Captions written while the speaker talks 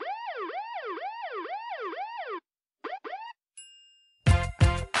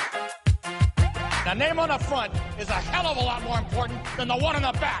A name on the front is a hell of a lot more important than the one on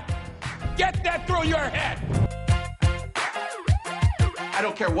the back. Get that through your head. I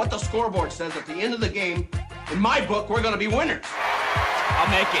don't care what the scoreboard says at the end of the game. In my book, we're going to be winners.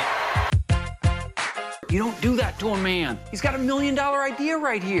 I'll make it. You don't do that to a man. He's got $1 million idea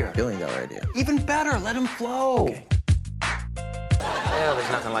right here. $1 billion idea. Even better, let him flow. Okay. Well,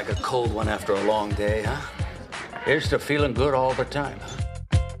 there's nothing like a cold one after a long day, huh? Here's to feeling good all the time.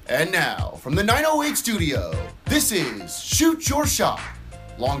 And now, from the 908 studio, this is Shoot Your Shot.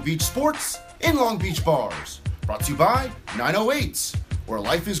 Long Beach Sports in Long Beach Bars. Brought to you by 908s, where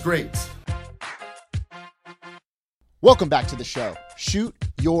life is great. Welcome back to the show. Shoot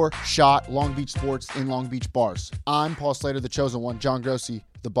Your Shot, Long Beach Sports in Long Beach Bars. I'm Paul Slater, the chosen one. John Grossi,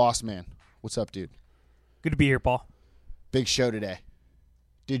 the boss man. What's up, dude? Good to be here, Paul. Big show today.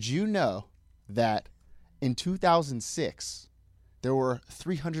 Did you know that in 2006, there were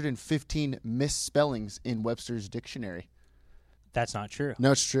 315 misspellings in Webster's dictionary? That's not true.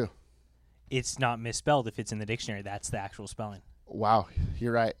 No, it's true. It's not misspelled if it's in the dictionary. That's the actual spelling. Wow,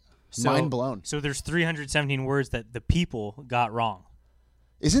 you're right. Mind blown. So there's 317 words that the people got wrong.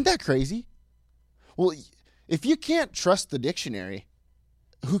 Isn't that crazy? Well, if you can't trust the dictionary,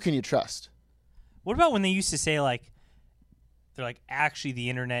 who can you trust? What about when they used to say, like, they're like, actually the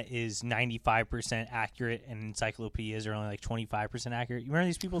internet is 95% accurate and encyclopedias are only like 25% accurate? You remember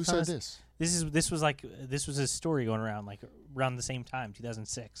these people? Who said this? This was a story going around like around the same time,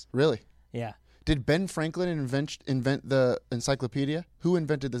 2006. Really? Yeah. Did Ben Franklin invent the encyclopedia? Who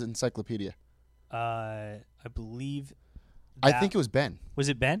invented the encyclopedia? I believe. I think it was Ben. Was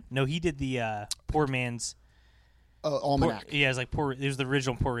it Ben? No, he did the poor man's almanac. Yeah, it was like poor. It was the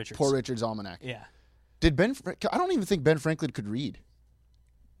original Poor Richard's. Poor Richard's almanac. Yeah. Did I don't even think Ben Franklin could read.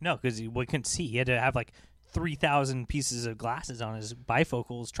 No, because he couldn't see. He had to have like 3,000 pieces of glasses on his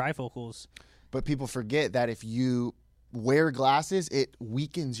bifocals, trifocals. But people forget that if you wear glasses, it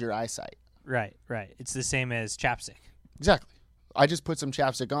weakens your eyesight. Right. It's the same as chapstick. Exactly. I just put some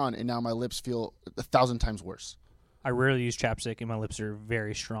chapstick on, and now my lips feel 1,000 times worse. I rarely use chapstick, and my lips are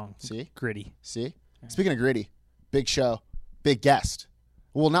very strong. See? Gritty. See? Right. Speaking of gritty, big show, big guest.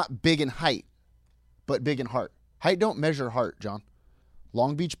 Well, not big in height, but big in heart. Height don't measure heart, John.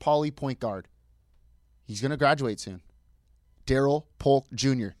 Long Beach Poly point guard. He's going to graduate soon. Daryl Polk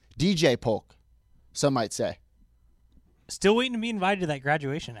Jr. DJ Polk, some might say. Still waiting to be invited to that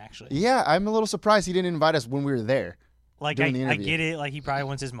graduation, actually. Yeah, I'm a little surprised he didn't invite us when we were there. Like, I get it. Like, he probably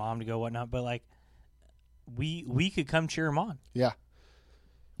wants his mom to go, whatnot. But, like, we could come cheer him on. Yeah.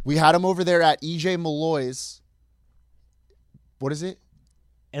 We had him over there at EJ Malloy's. What is it?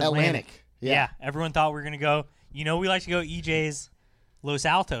 Atlantic. Yeah. Everyone thought we were going to go. You know, we like to go EJ's Los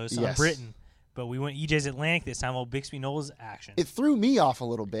Altos on Britain. But we went EJ's Atlantic this time, old Bixby Knowles action. It threw me off a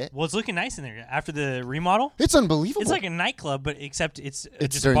little bit. Well, it's looking nice in there. After the remodel. It's unbelievable. It's like a nightclub, but except it's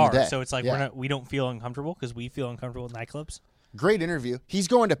just during a bar. the day. So it's like we don't feel uncomfortable because we feel uncomfortable with nightclubs. Great interview. He's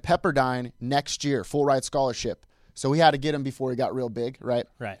going to Pepperdine next year, full ride scholarship. So we had to get him before he got real big, right?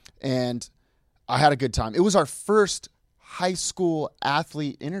 Right. And I had a good time. It was our first high school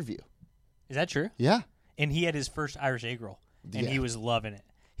athlete interview. Is that true? Yeah. And he had his first Irish egg roll, and he was loving it.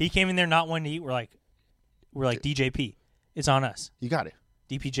 He came in there not wanting to eat. We're like DJP. It's on us. You got it.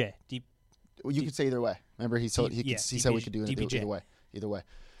 DPJ. You could say either way. Remember, he said we could do it either way.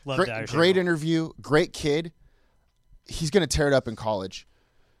 Great interview. Great kid. He's going to tear it up in college.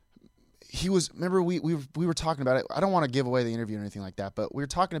 He was. Remember, we were talking about it. I don't want to give away the interview or anything like that, but we were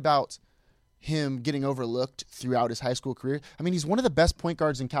talking about him getting overlooked throughout his high school career. I mean, he's one of the best point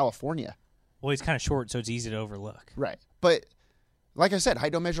guards in California. Well, he's kind of short, so it's easy to overlook. Right, but. Like I said,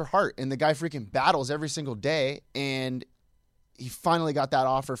 height don't measure heart, and the guy freaking battles every single day, and he finally got that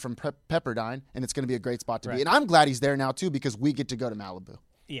offer from Pepperdine, and it's going to be a great spot to be. And I'm glad he's there now, too, because we get to go to Malibu.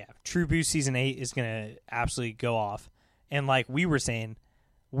 Yeah, True Boost Season 8 is going to absolutely go off. And like we were saying,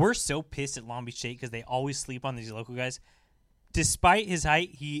 we're so pissed at Long Beach State because they always sleep on these local guys. Despite his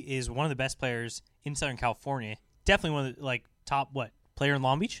height, he is one of the best players in Southern California. Definitely one of the top, player in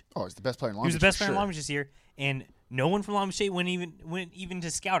Long Beach? Oh, he's the best player in Long Beach. He was the best player in Long Beach this year, and no one from Long Beach State went even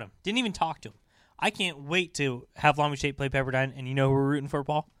to scout him. Didn't even talk to him. I can't wait to have Long Beach State play Pepperdine, and you know who we're rooting for,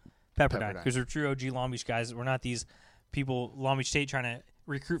 Paul? Pepperdine, because we're true OG Long Beach guys. We're not these people, Long Beach State, trying to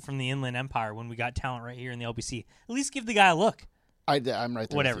recruit from the Inland Empire when we got talent right here in the LBC. At least give the guy a look. I'm right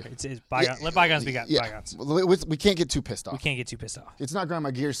there. Whatever. It's bygone. Let bygones be bygones. We can't get too pissed off. We can't get too pissed off. It's not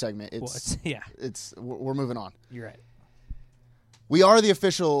Grandma Gear segment. We're moving on. You're right. We are the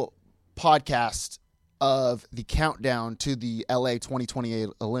official podcast of the countdown to the LA 2028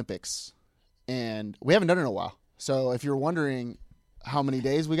 Olympics, and we haven't done it in a while. So if you're wondering how many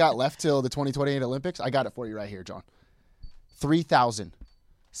days we got left till the 2028 Olympics? I got it for you right here, John.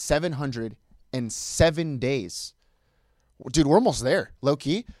 3,707 days. Dude, we're almost there. Low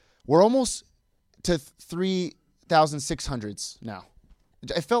key. We're almost to 3,600s now.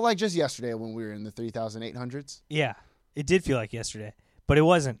 It felt like just yesterday when we were in the 3,800s. Yeah, it did feel like yesterday, but it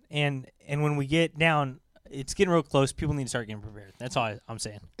wasn't. And when we get down, it's getting real close. People need to start getting prepared. That's all I'm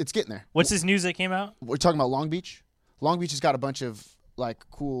saying. It's getting there. What's this news that came out? We're talking about Long Beach. Long Beach has got a bunch of like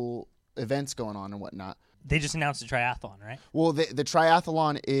cool events going on and whatnot. They just announced a triathlon, right? Well, the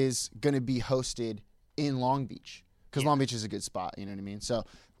triathlon is going to be hosted in Long Beach because Long Beach is a good spot. You know what I mean? So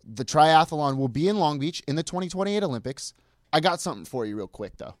the triathlon will be in Long Beach in the 2028 Olympics. I got something for you real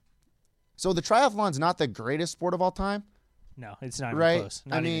quick, though. So the triathlon's not the greatest sport of all time. No, it's not right? even close.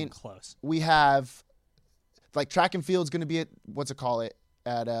 Not even close. We have, like, track and field's going to be at,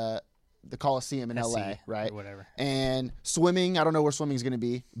 at the Coliseum in LA, right? Or whatever. And swimming, I don't know where swimming's going to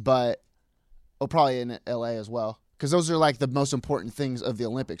be, but probably in LA as well. Because those are, like, the most important things of the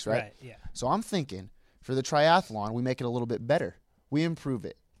Olympics, right? Right, yeah. So I'm thinking for the triathlon, we make it a little bit better. We improve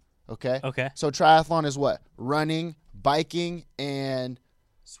it, okay? Okay. So triathlon is what? Running, biking, and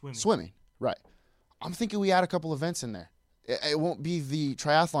swimming. Right. I'm thinking we add a couple events in there. It won't be the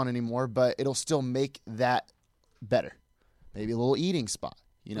triathlon anymore, but it'll still make that better. Maybe a little eating spot,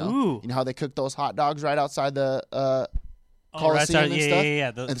 you know? Ooh. You know how they cook those hot dogs right outside the Coliseum and stuff? Yeah.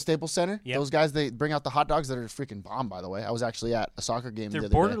 At the Staples Center? Yep. Those guys, they bring out the hot dogs that are freaking bomb, by the way. I was actually at a soccer game the They're other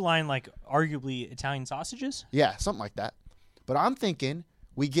day. borderline, like, arguably Italian sausages? Yeah, something like that. But I'm thinking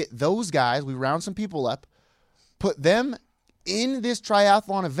we get those guys, we round some people up, put them in this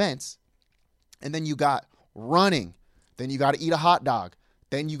triathlon events, and then you got running. Then you got to eat a hot dog.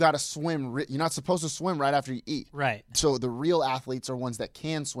 Then you got to swim. You're not supposed to swim right after you eat. Right. So the real athletes are ones that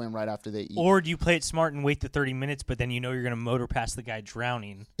can swim right after they eat. Or do you play it smart and wait the 30 minutes, but then you know you're going to motor past the guy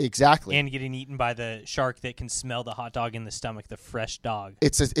drowning? Exactly. And getting eaten by the shark that can smell the hot dog in the stomach, the fresh dog.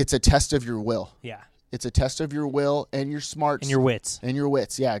 It's a test of your will. Yeah. It's a test of your will and your smarts. And your wits. And your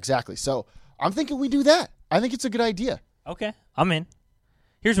wits. Yeah, exactly. So I'm thinking we do that. I think it's a good idea. Okay. I'm in.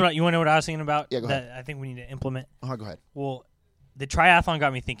 Here's what you want to know what I was thinking about? Yeah, go ahead. That I think we need to implement. Oh, go ahead. Well, the triathlon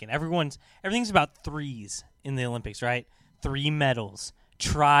got me thinking. Everything's about threes in the Olympics, right? 3 medals,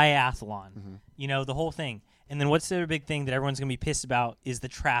 triathlon, you know, the whole thing. And then what's the other big thing that everyone's going to be pissed about is the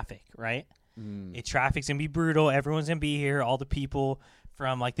traffic, right? Traffic's going to be brutal. Everyone's going to be here. All the people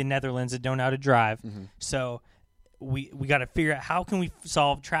from, like, the Netherlands that don't know how to drive. So we got to figure out how can we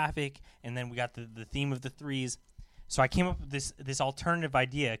solve traffic, and then we got the theme of the threes. So I came up with this alternative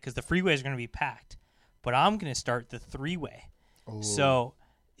idea because the freeways are going to be packed. But I'm going to start the 3-way. So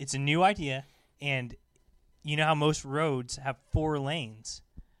it's a new idea, and you know how most roads have 4 lanes.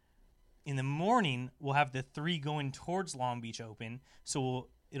 In the morning, we'll have the 3 going towards Long Beach open, so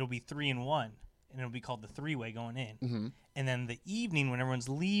it'll be 3 and 1, and it'll be called the 3-way going in. And then the evening, when everyone's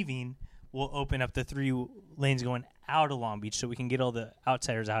leaving, we'll open up the 3 lanes going out of Long Beach so we can get all the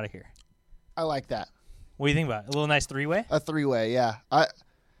outsiders out of here. I like that. What do you think about it? A little nice 3-way? A 3-way, yeah.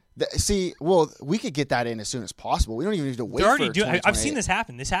 We could get that in as soon as possible. We don't even need to wait. They're already doing. I've seen this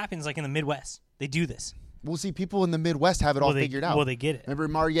happen. This happens like in the Midwest. They do this. We'll see people in the Midwest have it all figured out. Well, they get it. Remember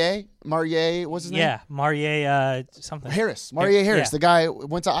Marier, what's his name? Yeah, Marier something. Marier Harris. Yeah. The guy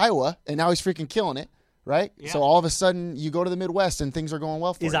went to Iowa, and now he's freaking killing it, right? Yeah. So all of a sudden, you go to the Midwest, and things are going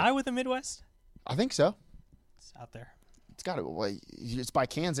well for you. Is Iowa the Midwest? I think so. It's out there. It's got to. Well, it's by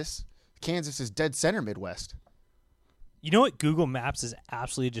Kansas. Kansas is dead center Midwest. You know what Google Maps is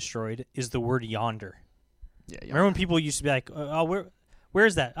absolutely destroyed is the word yonder. Yeah. Remember when people used to be like, "Oh, where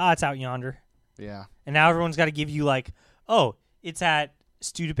is that? It's out yonder." Yeah. And now everyone's got to give you like, "Oh, it's at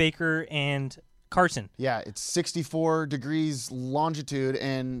Studebaker and Carson." Yeah, it's 64 degrees longitude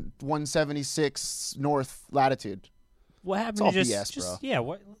and 176 north latitude. What happened It's all to BS, bro. Yeah,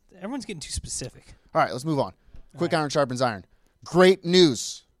 what? Everyone's getting too specific. All right, let's move on. Quick iron sharpens iron. Great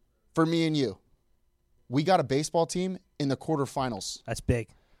news for me and you. We got a baseball team in the quarterfinals. That's big.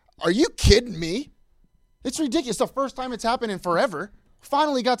 Are you kidding me? It's ridiculous. It's the first time it's happened in forever.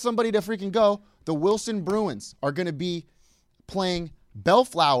 Finally got somebody to freaking go. The Wilson Bruins are going to be playing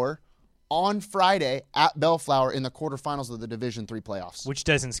Bellflower on Friday at Bellflower in the quarterfinals of the Division III playoffs. Which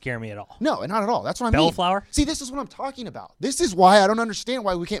doesn't scare me at all. No, not at all. That's what I mean. Bellflower? See, this is what I'm talking about. This is why I don't understand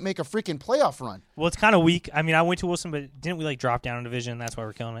why we can't make a freaking playoff run. Well, it's kind of weak. I mean, I went to Wilson, but didn't we like drop down a division? That's why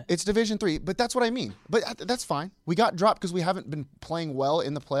we're killing it. It's Division III, but that's what I mean. But that's fine. We got dropped because we haven't been playing well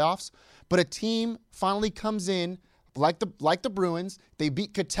in the playoffs. But a team finally comes in like the Bruins. They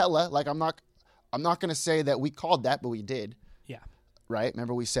beat Catella. Like I'm not going to say that we called that, but we did. Yeah. Right?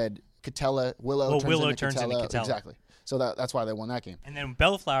 Remember we said Willow turns into Catella. Exactly. So that's why they won that game. And then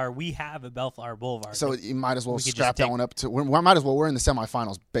Bellflower, we have a Bellflower Boulevard. So you might as well strap that one up to. We're in the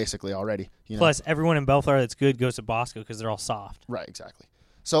semifinals basically already. Plus, everyone in Bellflower that's good goes to Bosco because they're all soft. Right, exactly.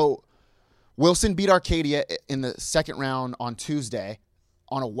 So Wilson beat Arcadia in the second round on Tuesday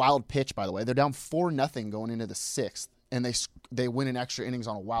on a wild pitch. By the way, they're down 4-0 going into the sixth, and they win in extra innings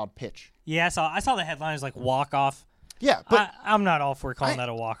on a wild pitch. Yeah, I saw the headlines like walk off. Yeah, but I'm not all for calling that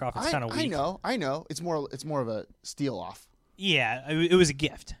a walk off. It's kind of weak. I know. It's more of a steal off. Yeah, it was a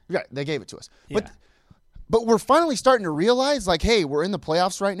gift. Right, they gave it to us. Yeah. But we're finally starting to realize, like, hey, we're in the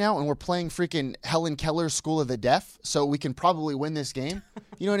playoffs right now, and we're playing freaking Helen Keller's School of the Deaf, so we can probably win this game.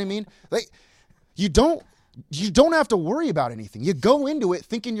 You know what I mean? Like, you don't have to worry about anything. You go into it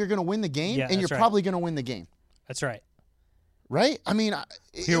thinking you're going to win the game, and you're probably going to win the game. That's right. Right? I mean,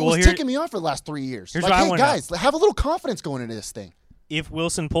 it was ticking me off for the last 3 years. Like, hey, guys, have a little confidence going into this thing. If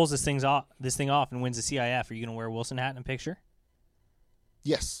Wilson pulls this thing off and wins the CIF, are you going to wear a Wilson hat in a picture?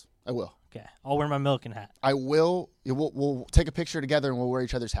 Yes, I will. Okay. I'll wear my Milliken hat. I will. We'll take a picture together, and we'll wear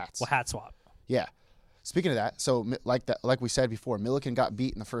each other's hats. We'll hat swap. Yeah. Speaking of that, so like we said before, Milliken got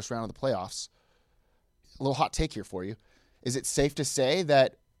beat in the first round of the playoffs. A little hot take here for you. Is it safe to say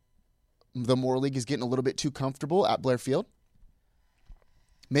that the Moore League is getting a little bit too comfortable at Blair Field?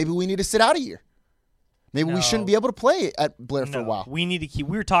 Maybe we need to sit out a year. Maybe we shouldn't be able to play at Blair for a while. We need to keep.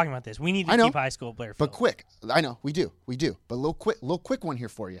 We were talking about this. We need to keep high school at Blair Field. But quick, I know we do. But a little quick one here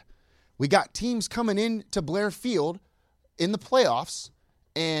for you. We got teams coming in to Blair Field in the playoffs,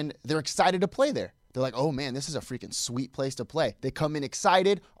 and they're excited to play there. They're like, oh man, this is a freaking sweet place to play. They come in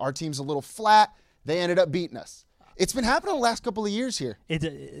excited. Our team's a little flat. They ended up beating us. It's been happening the last couple of years here.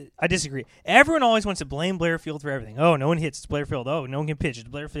 I disagree. Everyone always wants to blame Blair Field for everything. Oh, no one hits. It's Blair Field. Oh, no one can pitch. It's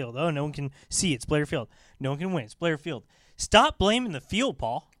Blair Field. Oh, no one can see. It's Blair Field. No one can win. It's Blair Field. Stop blaming the field,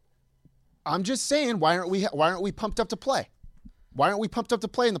 Paul. I'm just saying, why aren't we pumped up to play? Why aren't we pumped up to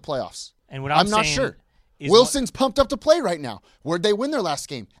play in the playoffs? And what I'm not sure. Wilson's pumped up to play right now. Where'd they win their last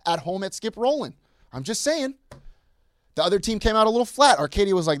game? At home at Skip Rowland. I'm just saying. The other team came out a little flat.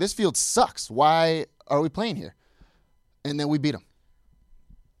 Arcadia was like, this field sucks. Why are we playing here? And then we beat them.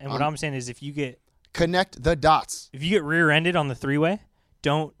 And what I'm saying is, if you get connect the dots, if you get rear-ended on the three-way,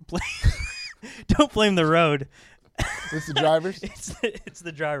 don't blame the road. It's the drivers. it's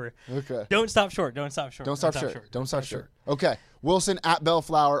the driver. Okay. Don't stop short. Don't stop short. Don't stop short. Okay. Wilson at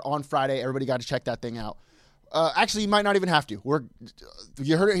Bellflower on Friday. Everybody got to check that thing out. Actually, you might not even have to.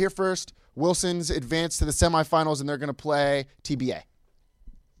 You heard it here first. Wilson's advanced to the semifinals, and they're going to play TBA.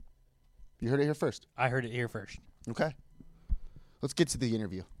 You heard it here first. I heard it here first. Okay. Let's get to the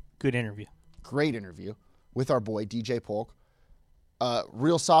interview. Good interview. Great interview with our boy, DJ Polk.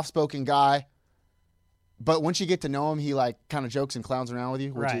 Real soft-spoken guy. But once you get to know him, he kind of jokes and clowns around with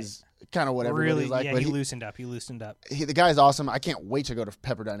you, which is kind of what everybody's like. Yeah, but he loosened up. The guy's awesome. I can't wait to go to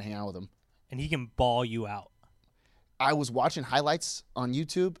Pepperdine and hang out with him. And he can ball you out. I was watching highlights on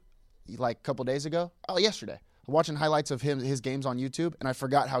YouTube a couple days ago. Oh, yesterday. I'm watching highlights of his games on YouTube, and I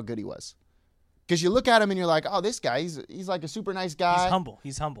forgot how good he was. Because you look at him and you're like, oh, this guy, he's like a super nice guy. He's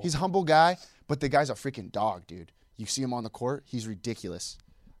humble. He's a humble guy, but the guy's a freaking dog, dude. You see him on the court, he's ridiculous.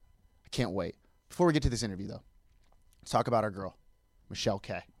 I can't wait. Before we get to this interview, though, let's talk about our girl, Michelle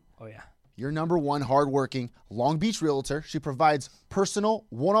K. Oh, yeah. Your number one hardworking Long Beach realtor. She provides personal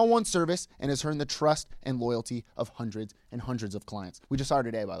one-on-one service and has earned the trust and loyalty of hundreds and hundreds of clients. We just saw her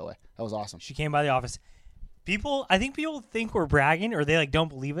today, by the way. That was awesome. She came by the office. I think people think we're bragging or they don't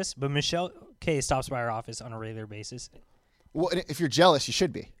believe us, but Michelle K stops by our office on a regular basis. Well, if you're jealous, you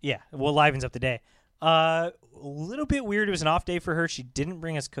should be. Yeah, well, livens up the day. A little bit weird. It was an off day for her. She didn't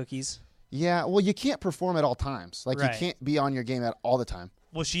bring us cookies. Yeah, well, you can't perform at all times. Right. You can't be on your game all the time.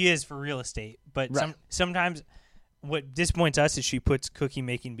 Well, she is for real estate, but right. Sometimes what disappoints us is she puts cookie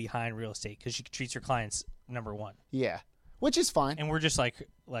making behind real estate because she treats her clients number one. Yeah, which is fine. And we're just like.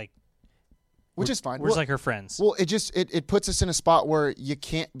 Which is fine. We're just like her friends. Well, it puts us in a spot where you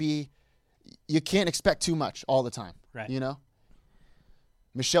can't expect too much all the time. Right. You know?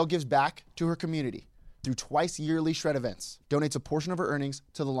 Michelle gives back to her community through twice yearly shred events, donates a portion of her earnings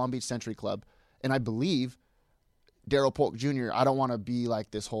to the Long Beach Century Club, and I believe Daryl Polk Jr., I don't want to be like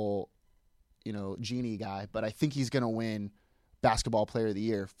this whole, genie guy, but I think he's going to win Basketball Player of the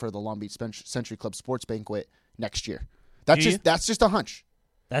Year for the Long Beach Century Club Sports Banquet next year. That's just a hunch.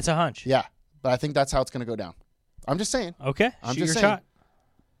 That's a hunch. Yeah. But I think that's how it's going to go down. I'm just saying. Okay. I'm Shoot just your saying. shot.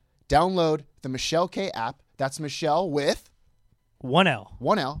 Download the Michelle K app. That's Michelle with 1 L.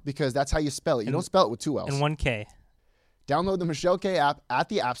 1 L because that's how you spell it. You don't spell it with 2 L's. And 1 K. Download the Michelle K app at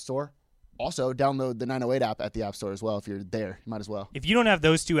the App Store Also, download the 908 app at the App Store as well. If you're there, you might as well. If you don't have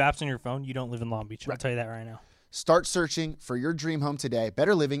those 2 apps on your phone, you don't live in Long Beach. I'll tell you that right now. Start searching for your dream home today.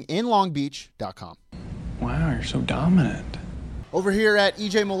 BetterLivingInLongBeach.com. Wow, you're so dominant. Over here at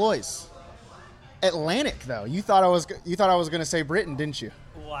EJ Malloy's. Atlantic, though. You thought I was going to say Britain, didn't you?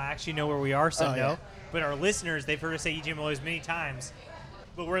 Well, I actually know where we are, so no. Yeah. But our listeners, they've heard us say EJ Malloy's many times.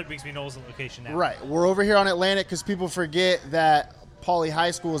 But we're at Bixby Knowles location now. Right. We're over here on Atlantic because people forget that Pauley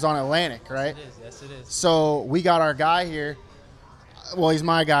High School is on Atlantic, right? Yes, it is. So we got our guy here. Well, he's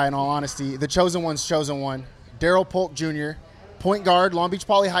my guy in all honesty. The chosen one's chosen one. Daryl Polk Jr., point guard, Long Beach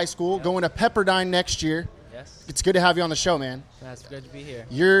Pauley High School, going to Pepperdine next year. Yes. It's good to have you on the show, man. That's good to be here.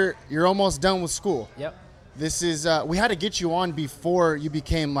 You're almost done with school. Yep. This is we had to get you on before you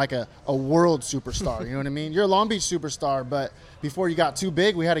became like a world superstar. You know what I mean? You're a Long Beach superstar, but before you got too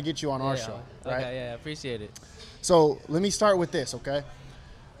big, we had to get you on our show. Right? Okay, yeah, appreciate it. So let me start with this, okay?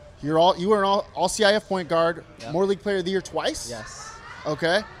 You were an all CIF point guard, Moore League Player of the Year twice? Yes.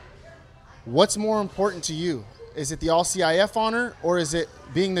 Okay. What's more important to you? Is it the all CIF honor or is it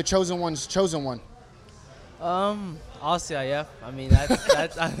being the chosen one's chosen one? All CIF. I mean,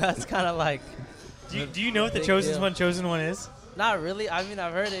 that's kind of like. Do you know what the chosen one is? Not really. I mean,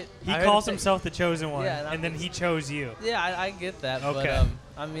 I've heard it. He calls himself the chosen one, and then he chose you. Yeah, I get that. Okay.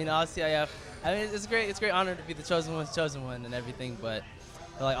 But, I mean, all CIF. I mean, it's great. It's a great honor to be the chosen one and everything. But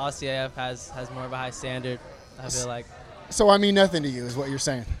I feel like all CIF has more of a high standard. I feel like. So I mean nothing to you is what you're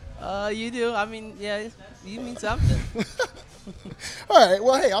saying. You do. I mean, yeah, you mean something. All right.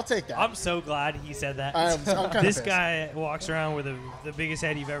 Well, hey, I'll take that. I'm so glad he said that. I'm kind this of guy walks around with the biggest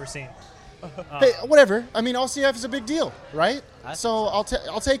head you've ever seen. Hey, whatever. I mean, all CIF is a big deal, right? So I'll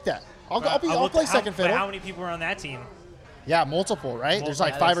take that. I'll play second fiddle. But how many people are on that team? Yeah, multiple, right? There's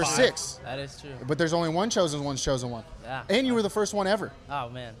like 5 or 6. That is true. But there's only one chosen one. Yeah. And you were the first one ever. Oh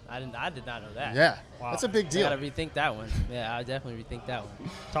man, I did not know that. Yeah. Wow. That's a big deal. I gotta rethink that one. Yeah, I definitely rethink that one.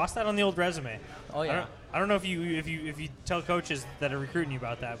 Toss that on the old resume. Oh yeah. I don't know if you tell coaches that are recruiting you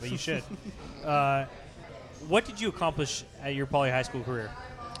about that, but you should. What did you accomplish at your Pauley High School career?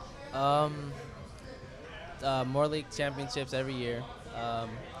 Moore League championships every year.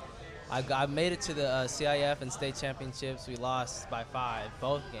 I made it to the CIF and state championships. We lost by 5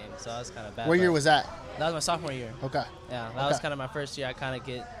 both games, so that was kind of bad. What year was that? That was my sophomore year. Okay. Yeah, that was kind of my first year. I kind of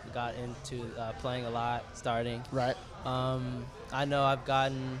got into playing a lot, starting. Right. I know I've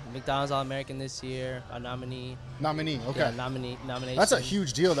gotten McDonald's All-American this year, a nominee. Nominee, okay. Yeah, nomination. That's a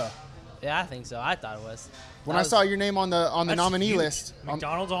huge deal, though. Yeah, I think so. I thought it was. When I saw your name on the nominee huge. list.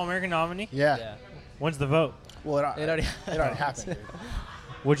 McDonald's All-American nominee? Yeah. When's the vote? Well, it already happened. Dude.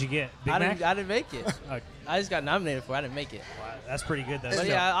 What'd you get? Big Mac? I didn't make it. I just got nominated for it. I didn't make it. Wow, that's pretty good, though. But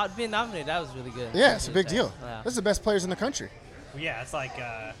yeah, being nominated, that was really good. Yeah, it's a big deal. Yeah. This is the best players in the country. Well, yeah, it's like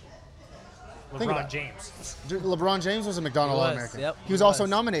LeBron James. LeBron James was a McDonald's All-American. Yep, he was also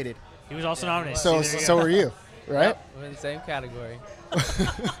nominated. He was also nominated. So were you, right? Yep, we're in the same category.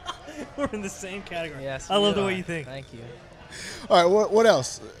 We're in the same category. Yes, I love the way you think. Thank you. All right, what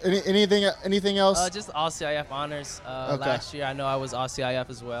else? Anything else? Just all CIF honors. Last year, I know I was all CIF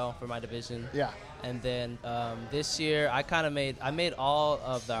as well for my division. Yeah. And then this year, I made all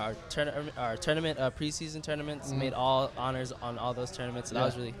of our tournament preseason tournaments. Mm-hmm. Made all honors on all those tournaments, so that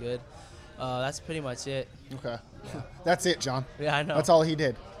was really good. That's pretty much it. Okay. Yeah. That's it, John. Yeah, I know. That's all he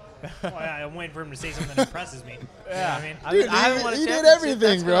did. Well, yeah, I'm waiting for him to say something that impresses me. Yeah, you know what I mean, Dude, I haven't won a he championship. did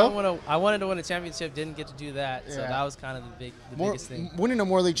everything, That's bro. I wanted to win a championship, didn't get to do that, so Yeah. that was kind of the biggest thing. Winning a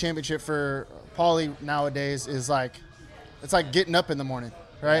Moore League championship for Pauley nowadays is like, it's like getting up in the morning,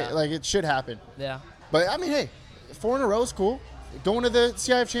 right? Yeah. Like it should happen. Yeah. But I mean, hey, 4 in a row is cool. Going to the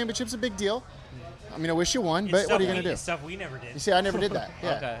CIF championship's a big deal. I mean, I wish you won, but what are you gonna do? It's stuff we never did. You see, I never did that.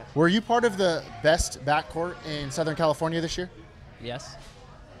 Yeah. Okay. Were you part of the best backcourt in Southern California this year? Yes.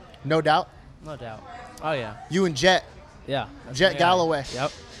 No doubt. No doubt. Oh yeah. You and Jet. Yeah. Jet Galloway.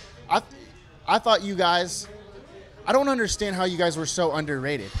 Yep. I thought you guys. I don't understand how you guys were so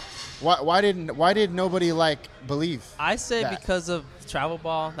underrated. Why did nobody believe? I say that? because of travel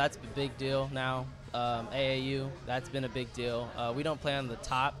ball. That's a big deal now. AAU, that's been a big deal. We don't play on the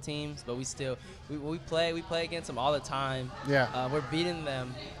top teams, but we play against them all the time. Yeah. We're beating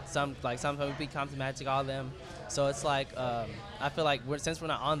them. Sometimes we beat Compton Magic, all of them. So it's like I feel like since we're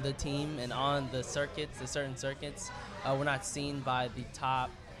not on the team and on the certain circuits, we're not seen by the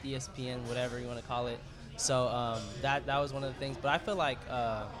top ESPN, whatever you want to call it. So that was one of the things. But I feel like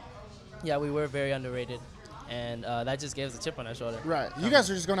we were very underrated. And that just gave us a chip on our shoulder. Right. You guys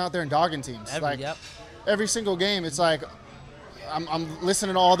are just going out there and dogging teams. Every single game, it's like, I'm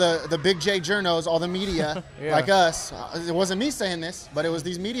listening to all the big J journos, all the media like us. It wasn't me saying this, but it was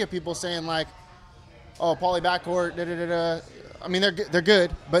these media people saying like, "Oh, Pauley backcourt, da da da da." I mean, they're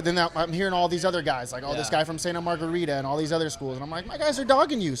good, but then I'm hearing all these other guys, like this guy from Santa Margarita and all these other schools, and I'm like, my guys are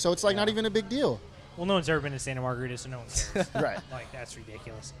dogging you, so it's like not even a big deal. Well, no one's ever been to Santa Margarita, so no one cares. Right. Like, that's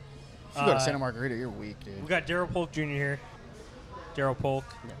ridiculous. If you go to Santa Margarita, you're weak, dude. We got Daryl Polk Jr. here. Daryl Polk.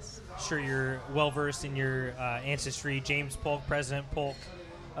 Yes. Sure, you're well-versed in your ancestry. James Polk, President Polk.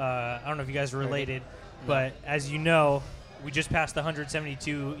 I don't know if you guys are related, but as you know, we just passed the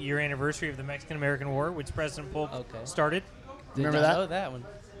 172-year anniversary of the Mexican-American War, which President Polk started. Remember that? I know that one.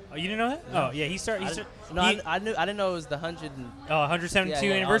 Oh, you didn't know that? No. Oh, yeah, he started. I didn't know it was the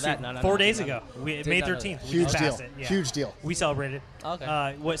 172 anniversary. 4 days ago, May 13th. Huge deal. Yeah. Huge deal. We celebrated.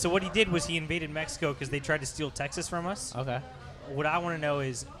 Okay. So what he did was he invaded Mexico because they tried to steal Texas from us. Okay. What I want to know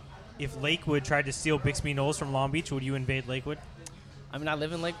is, if Lakewood tried to steal Bixby Knolls from Long Beach, would you invade Lakewood? I mean, I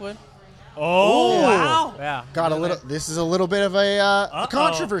live in Lakewood. Oh, wow. Yeah. Got a little. This is a little bit of a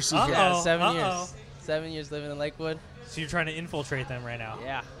controversy here. Yeah, 7 years. 7 years living in Lakewood. So you're trying to infiltrate them right now.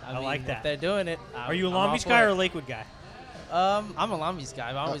 Yeah. I mean, like that. If they're doing it. Are you a Long Beach guy or a Lakewood guy? I'm a Long Beach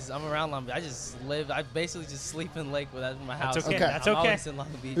guy. I'm around Long Beach. I basically just sleep in Lakewood. That's my house. That's okay. Okay. That's I'm okay. always in Long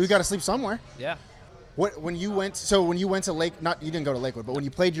Beach. You got to sleep somewhere. Yeah. When you went to Lake, not you didn't go to Lakewood, but when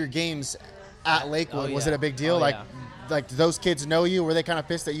you played your games at Lakewood, was it a big deal? Like those kids know you? Were they kind of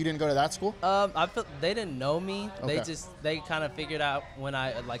pissed that you didn't go to that school? I feel they didn't know me. Okay. They kind of figured out when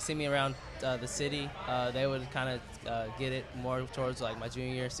I see me around the city. They would kind of get it more towards like my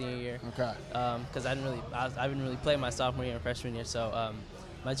junior year, senior year. Okay. Because I didn't really play my sophomore year and freshman year. So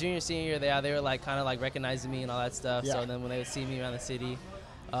my junior, senior year, they were like kind of like recognizing me and all that stuff. Yeah. So then when they would see me around the city,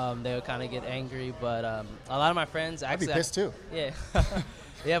 they would kind of get angry. But a lot of my friends I'd actually be pissed too. Yeah.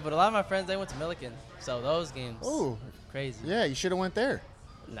 Yeah, but a lot of my friends, they went to Milliken. So those games. Ooh. Crazy. Yeah, you should have went there.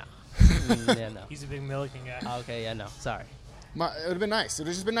 No. Yeah, no. He's a big Milliken guy. Okay, yeah, no. Sorry. It would have been nice. It would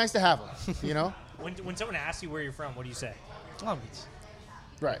have just been nice to have him, you know? When someone asks you where you're from, what do you say? Long Beach.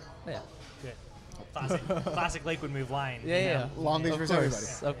 Right. Yeah. Good. Classic Lakewood move, lying. Yeah. Long Beach for everybody.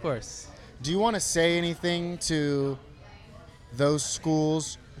 Of course. Do you want to say anything to those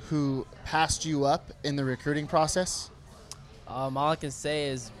schools who passed you up in the recruiting process? All I can say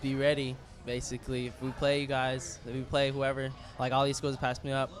is be ready. Basically, if we play you guys, if we play whoever, like all these schools passed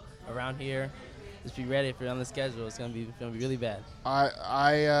me up around here, just be ready if you're on the schedule. It's gonna be really bad.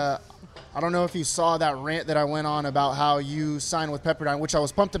 I don't know if you saw that rant that I went on about how you signed with Pepperdine, which I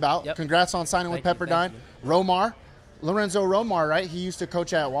was pumped about. Yep. Congrats on signing with Pepperdine. Lorenzo Romar, right? He used to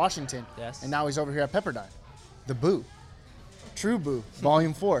coach at Washington. Yes. And now he's over here at Pepperdine. The Boo. True Boo,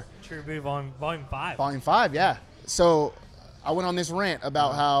 Volume 4. True Boo, Volume 5. Volume 5, yeah. So I went on this rant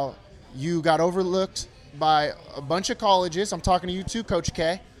about how you got overlooked by a bunch of colleges. I'm talking to you too, Coach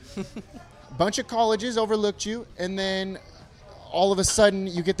K. A bunch of colleges overlooked you, and then all of a sudden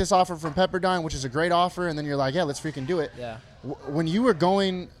you get this offer from Pepperdine, which is a great offer, and then you're like, yeah, let's freaking do it. Yeah. When you were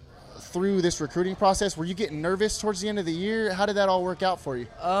going through this recruiting process, were you getting nervous towards the end of the year? How did that all work out for you?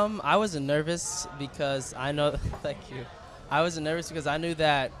 I wasn't nervous because I know. Thank you. I wasn't nervous because I knew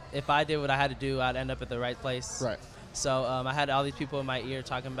that if I did what I had to do, I'd end up at the right place. Right. So I had all these people in my ear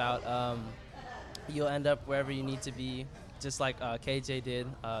talking about you'll end up wherever you need to be, just like KJ did,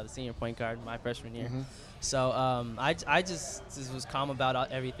 the senior point guard, my freshman year. Mm-hmm. So I just was calm about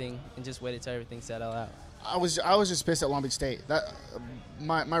everything and just waited till everything settled out. I was just pissed at Long Beach State. That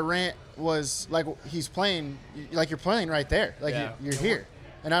my rant was like, he's playing like you're playing right there, like you're here,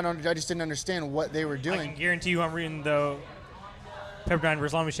 and I just didn't understand what they were doing. I can guarantee you, I'm rooting though. Pepperdine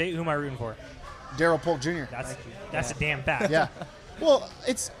versus Long Beach State. Who am I rooting for? Daryl Polk Jr. That's a damn fact. Yeah. Well,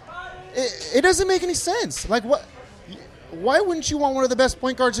 it doesn't make any sense. Like what? Why wouldn't you want one of the best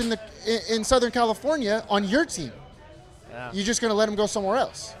point guards in Southern California on your team? Yeah. You're just gonna let him go somewhere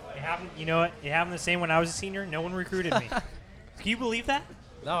else. It happened. You know what? It happened the same when I was a senior. No one recruited me. Can you believe that?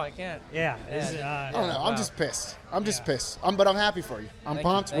 No, I can't. Yeah. I don't know. Wow. I'm just pissed. I'm just pissed. But I'm happy for you. I'm Thank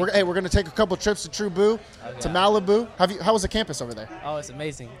pumped. you. We're going to take a couple trips to True Boo, to Malibu. How was the campus over there? Oh, it's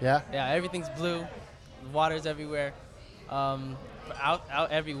amazing. Yeah? Yeah, everything's blue. The water's everywhere. Out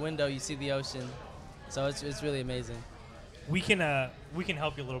every window you see the ocean. So it's really amazing. We can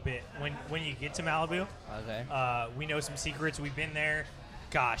help you a little bit when you get to Malibu. Okay. We know some secrets. We've been there,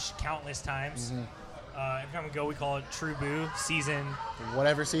 countless times. Mm-hmm. Every time we go, we call it True Boo season.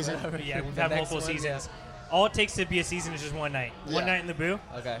 Whatever season? Yeah, we've The had next multiple one, seasons. All it takes to be a season is just one night. One Yeah. night in the Boo.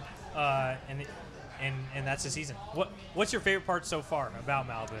 Okay. And that's the season. What's your favorite part so far about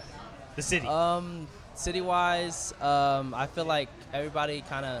Malibu? The city. City-wise, I feel like everybody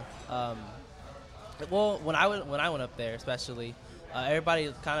kind of Well, when I went up there, especially,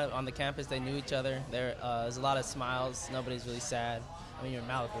 everybody kind of on the campus, they knew each other. There's a lot of smiles. Nobody's really sad. I mean, you're in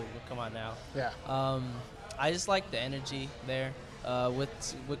Malibu. Come on now. Yeah. I just like the energy there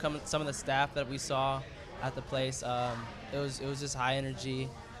with some of the staff that we saw at the place. It was just high energy.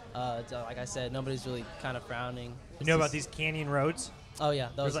 Like I said, nobody's really kind of frowning. You know about these canyon roads? Oh yeah,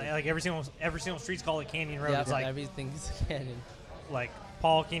 those like every single street's called a canyon road. Yeah, it's like everything's canyon. Like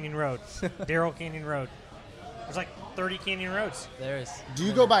Paul Canyon Road, Daryl Canyon Road. There's like 30 canyon roads. There is. Do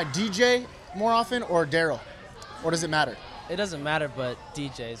you go by DJ more often or Daryl, or does it matter? It doesn't matter, but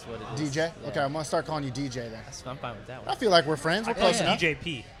DJ is what it is. DJ? Yeah. Okay, I'm gonna start calling you DJ then. I'm fine with that one. I feel like we're friends. We're close enough.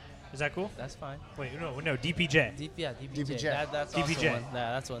 DJP. Is that cool? That's fine. Wait, no, DPJ. DPJ. DPJ. That's also one. Yeah,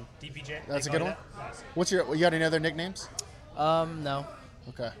 that's one. DPJ. That's a good one. Nice. You got any other nicknames? No.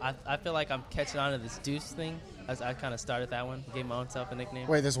 Okay. I feel like I'm catching on to this Deuce thing. I kind of started that one. Gave my own self a nickname.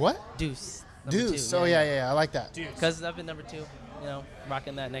 Wait, there's what? Deuce. Deuce. 2. Yeah, I like that. Because I've been number 2.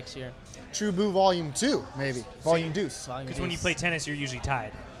 Rocking that next year. True Boo Volume 2, maybe. Volume Deuce. Because when you play tennis, you're usually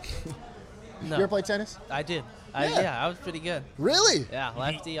tied. No. You ever play tennis? I did. Yeah. I was pretty good. Really? Yeah,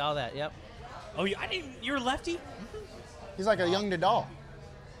 lefty, all that. Yep. Oh, I didn't. You're a lefty? He's like a young Nadal.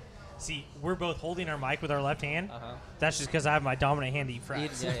 See, we're both holding our mic with our left hand. Uh-huh. That's just because I have my dominant hand to eat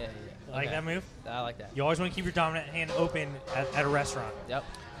fries. Yeah. Like that move? I like that. You always want to keep your dominant hand open at a restaurant. Yep.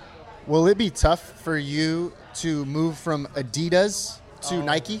 Will it be tough for you to move from Adidas to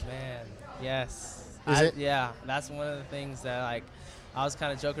Nike? Man, yes. Is it? Yeah, that's one of the things that I was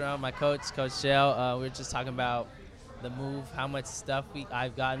kind of joking around with my coach, Coach Shell. We were just talking about the move, how much stuff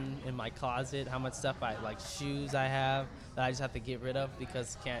I've gotten in my closet, how much stuff shoes I have that I just have to get rid of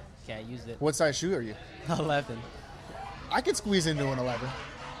because can't use it. What size shoe are you? 11. I could squeeze into an 11.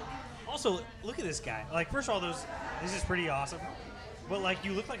 Also, look at this guy. Like, first of all, this is pretty awesome. But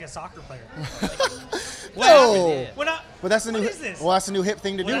you look like a soccer player. Whoa! But that's the new. What is this? Well, that's the new hip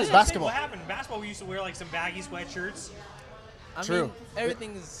thing to do. That's Basketball. What happened? Basketball, we used to wear some baggy sweatshirts. I True. mean,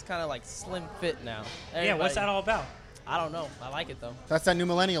 everything is kind of slim fit now. Yeah, what's that all about? I don't know. I like it though. That's that new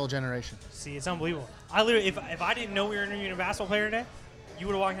millennial generation. See, it's unbelievable. I literally, if I didn't know we were interviewing a basketball player today, you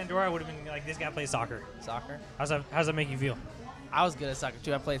would have walked in the door. I would have been like, this guy plays soccer. Soccer? How's that make you feel? I was good at soccer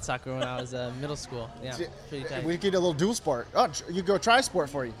too. I played soccer when I was middle school. Yeah, pretty tight. We get a little dual sport. Oh, you go try sport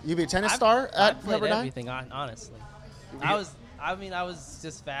for you. You be a tennis star at I played Pepperdine? everything, honestly. I was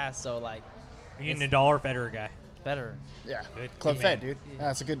just fast, so Are you a Nadal or Federer guy? Federer. Yeah. Good. Club Good Fed, man. dude.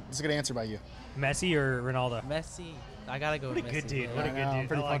 Yeah, that's a good answer by you. Messi or Ronaldo? Messi. I gotta go with Messi. What a good dude. Man. What a good dude. I'm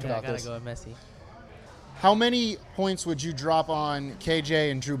pretty pumped about I gotta this. go with Messi. How many points would you drop on KJ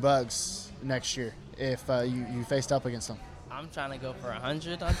and Drew Buggs next year if you faced up against them? I'm trying to go for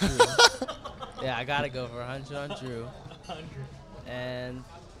 100 on Drew. Yeah, I gotta go for 100 on Drew. 100. And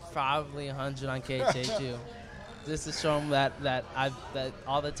probably 100 on KJ too. Just to show him that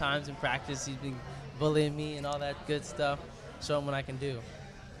all the times in practice he's been bullying me and all that good stuff. Show him what I can do.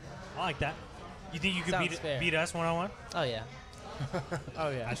 I like that. You think you could Sounds fair. beat us one-on-one? Oh yeah. Oh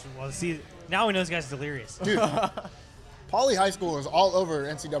yeah. See, now we know this guy's delirious. Dude, Poly High School is all over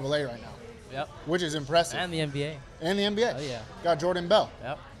NCAA right now. Yep. Which is impressive. And the NBA. And the NBA. Oh yeah. Got Jordan Bell.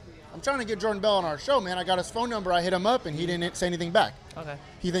 Yep. I'm trying to get Jordan Bell on our show, man. I got his phone number. I hit him up, and he didn't say anything back. Okay.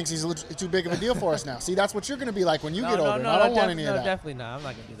 He thinks he's too big of a deal for us now. See, that's what you're going to be like when you get older. I don't want any of that. Definitely not. I'm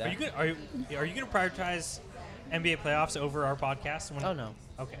not going to do that. Are you going to prioritize NBA playoffs over our podcast? Oh no.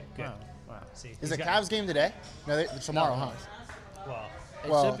 Okay, good. Wow. See, Is the Cavs game today? No, tomorrow, No. huh?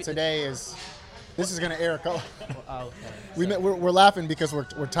 Well, It should be- today is. This is going to air. Oh, okay. We're laughing because we're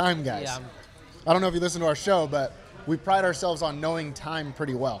time guys. Yeah. I don't know if you listen to our show, but we pride ourselves on knowing time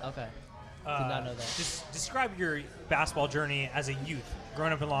pretty well. Okay. Did not know that. Just describe your basketball journey as a youth,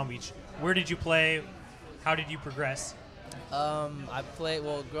 growing up in Long Beach. Where did you play? How did you progress? I played,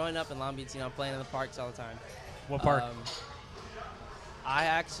 growing up in Long Beach, playing in the parks all the time. What park?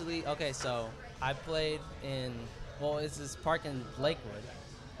 So I played in, it's this park in Lakewood.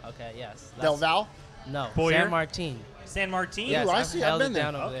 Okay, yes. Del Val? No, Boyer? San Martin. San Martin? Yes, Ooh, I see. I've held been it there.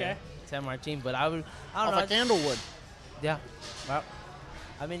 down over Okay. there. San Martin, but I don't Off know. of Candlewood. Yeah. Well,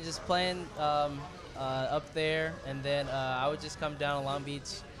 just playing up there, and then I would just come down to Long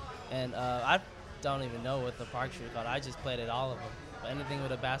Beach, and I don't even know what the parks were called. I just played at all of them. Anything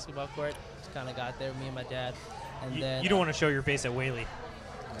with a basketball court, just kind of got there, me and my dad. And then You don't want to show your face at Whaley.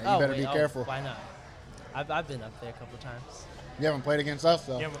 Yeah, you better be careful. Why not? I've been up there a couple times. You haven't played against us,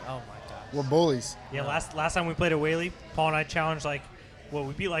 though. Yeah, Oh my gosh. We're bullies. yeah. Last time we played at Whaley, Paul and I challenged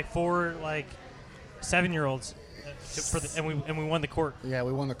we beat 4 7-year-olds, and we won the court. Yeah,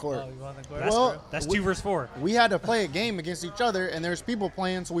 we won the court. Oh, you want the court? Well, That's 2 versus 4. We had to play a game against each other, and there's people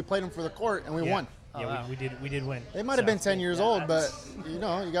playing, so we played them for the court, and we won. Yeah, we did win. They might have been 10 years old, but you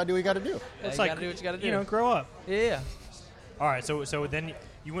know, you gotta do what you gotta do. It's you like gotta do what you gotta do. You know, grow up. Yeah. All right, so then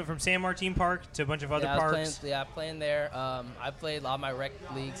you went from San Martin Park to a bunch of other parks. Playing there. I played all my rec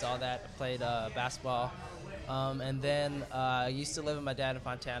leagues, all that. I played basketball, and then I used to live with my dad in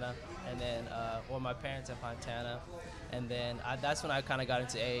Fontana, and then my parents in Fontana, and then that's when I kind of got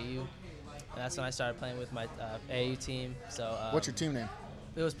into AAU, and that's when I started playing with my AAU team. So what's your team name?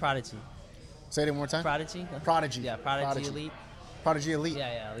 It was Prodigy. Say it one more time. Prodigy. Yeah, Prodigy Elite. Prodigy Elite.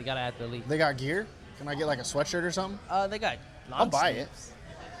 Yeah, we gotta add the Elite. They got gear. Can I get like a sweatshirt or something? They got. I'll buy it.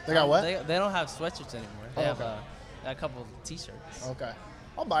 They got what? They don't have sweatshirts anymore. They have a couple of T-shirts. Okay,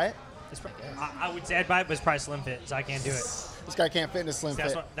 I'll buy it. I would say I'd buy it, but it's probably slim fit, so I can't do it. This guy can't fit in a slim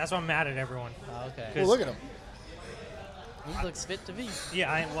fit. That's why I'm mad at everyone. Oh, okay. Well, look at him. He looks fit to me.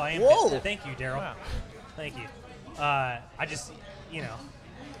 Yeah, I am Whoa. fit. Thank you, Daryl. Wow. Thank you. I just, you know,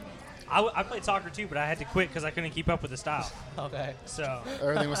 I played soccer too, but I had to quit because I couldn't keep up with the style. Okay. So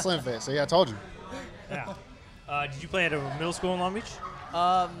everything was slim fit. So yeah, I told you. Yeah. Did you play at a middle school in Long Beach?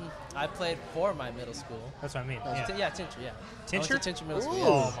 I played for my middle school. That's what I mean. Tincher, yeah. Tincher? Tincher Middle School.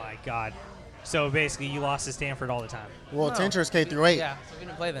 Oh my God. So basically, you lost to Stanford all the time. Well, Tincher's K through 8. Yeah, so we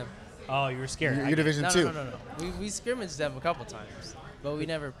didn't play them. Oh, you were scared. You're Division 2. No. We scrimmaged them a couple times, but we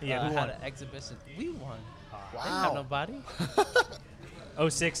never had an exhibition. We won. Wow. They didn't have nobody.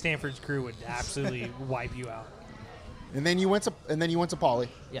 06 Stanford's crew would absolutely wipe you out. And then you went to Poly.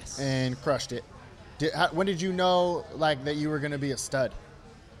 Yes. And crushed it. When did you know like that you were going to be a stud?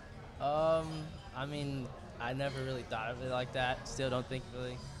 I mean, I never really thought of it like that. Still don't think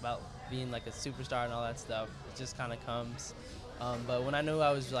really about being like a superstar and all that stuff. It just kind of comes. But when I knew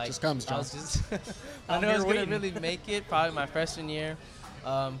I was like, just comes, John. I knew I was gonna really make it. Probably my freshman year.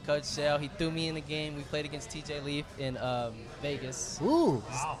 Coach Shell, he threw me in the game. We played against TJ Leaf in Vegas. Ooh.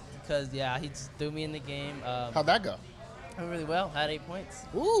 Wow. Because he just threw me in the game. How'd that go? Went really well. Had 8 points.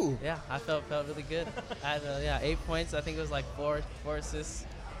 Ooh. Yeah, I felt really good. I had 8 points. I think it was like four assists,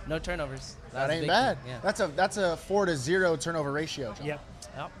 no turnovers. That ain't bad. Yeah. That's a 4-0 turnover ratio, John.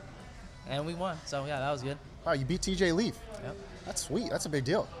 Yep. And we won. So yeah, that was good. Wow, you beat TJ Leaf. Yep. That's sweet. That's a big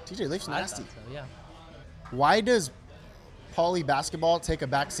deal. TJ Leaf's nasty. So, yeah. Why does Poly basketball take a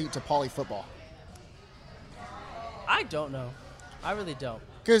backseat to Poly football? I don't know. I really don't.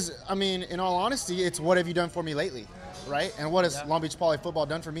 Because, I mean, in all honesty, it's what have you done for me lately, right? And what has Long Beach Poly football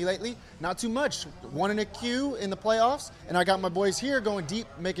done for me lately? Not too much. Won in a Q in the playoffs, and I got my boys here going deep,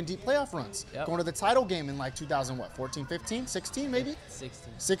 making deep playoff runs. Yep. Going to the title game in like 2014, 15, 16 maybe?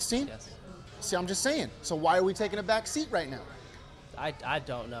 16. 16? Yes. See, I'm just saying. So why are we taking a back seat right now? I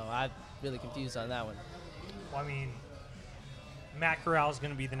don't know. I'm really confused on that one. Well, I mean, Matt Corral is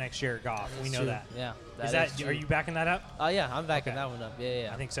going to be the next Jared Goff. We know true. that. Yeah. Is that? Are you backing that up? Oh yeah, I'm backing that one up. Yeah.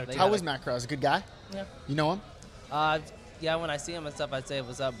 I think so too. How was Matt Krause? A good guy? Yeah. You know him? Yeah. When I see him and stuff, I'd say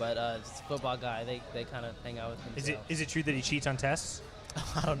what's up. But just a football guy, they kind of hang out with him. Is it true that he cheats on tests?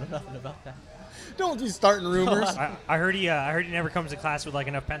 I don't know nothing about that. Don't be starting rumors. I heard he never comes to class with like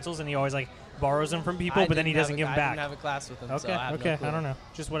enough pencils, and he always like borrows them from people, but then he doesn't give them back. I didn't have a class with him. Okay. So I have no clue. I don't know.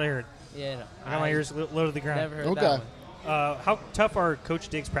 Just what I heard. Yeah. No. I got my ears low to the ground. Never heard that one. How tough are Coach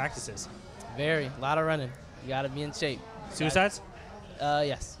Diggs' practices? Very. A lot of running. You got to be in shape. Suicides?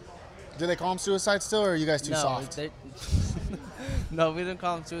 Yes. Do they call him suicide still, or are you guys too soft? No, we don't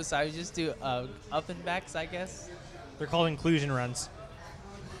call them suicide. We just do up and backs, I guess. They're called inclusion runs.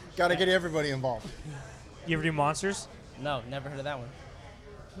 Got to get everybody involved. You ever do monsters? No, never heard of that one.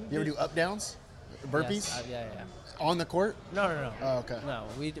 You ever do up downs, burpees? Yes, yeah. On the court? No. Oh, okay. No,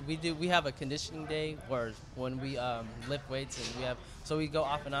 we have a conditioning day where when we lift weights and we go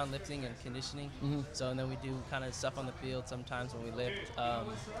off and on lifting and conditioning. Mm-hmm. So and then we do kind of stuff on the field sometimes when we lift.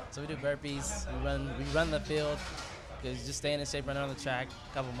 So we do burpees. We run the field. Just staying in shape, running on the track,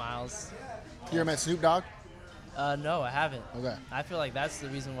 a couple miles. You ever met Snoop Dogg? No, I haven't. Okay. I feel like that's the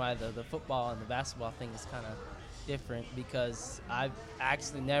reason why the football and the basketball thing is kind of different because I've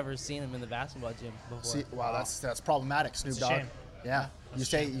actually never seen him in the basketball gym before. See, wow, that's problematic, Snoop Dogg. Shame. Yeah. You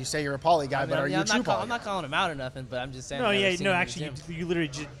say you're a Poly guy, but are you a true Poly? I'm not calling him out or nothing, but I'm just saying. Actually, you literally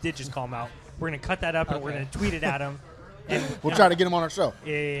did just call him out. We're gonna cut that up and we're gonna tweet it at him. And we'll try to get him on our show.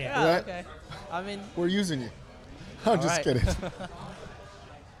 Yeah. Right? Okay. I mean, we're using you. I'm just kidding. Is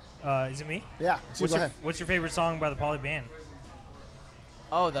it me? Yeah. What's your favorite song by the Poly Band?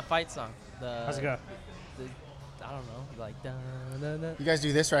 Oh, the fight song. How's it go? I don't know, like da. You guys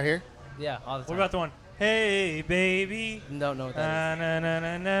do this right here? Yeah, all the time. What about the one? Hey baby. Don't know what that is.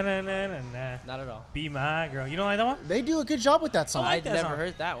 Not at all. Be my girl. You don't like that one? They do a good job with that song. I've never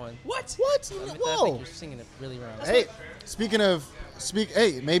heard that one. What? What? I Whoa. think you're singing it really wrong. Hey,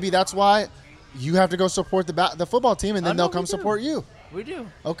 maybe that's why you have to go support the football team, and then they'll come support you. We do.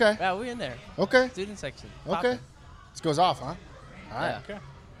 Okay. Yeah, we're in there. Okay. Student section. Okay. Poppin'. This goes off, huh? All right. Yeah. Okay.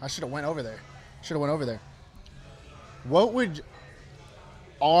 I should have went over there. What would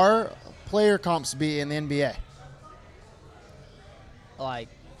our player comps be in the NBA? Like,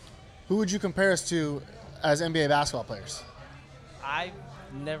 Who would you compare us to as NBA basketball players? I've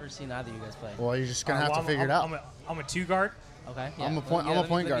never seen either of you guys play. Well, you're just gonna have to figure it out. I'm a 2 guard. Okay. I'm Yeah. a point- Yeah, I'm a let me-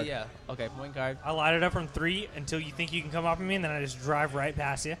 point let me- guard. Yeah. Okay. Point guard. I light it up from 3 until you think you can come up on me, and then I just drive right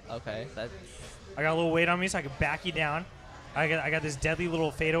past you. Okay. That's I got a little weight on me, so I can back you down. I got this deadly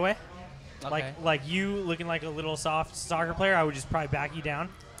little fadeaway. okay. Like you looking like a little soft soccer player, I would just probably back you down.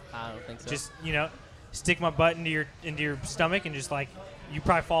 I don't think so. Just stick my butt into your stomach, and just like you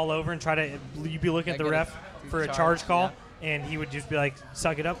probably fall over and try to. You'd be looking at the Get a ref for a charge call, yeah. and he would just be like,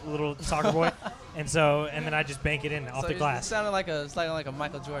 "Suck it up, little soccer boy," and then I just bank it in off So the It glass. sounded like a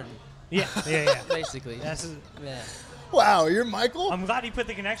Michael Jordan, Yeah. basically. That's. Yeah. Wow, you're Michael? I'm glad he put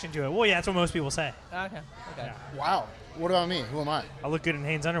the connection to it. Well, yeah, that's what most people say. Okay. Yeah. Wow. What about me? Who am I? I look good in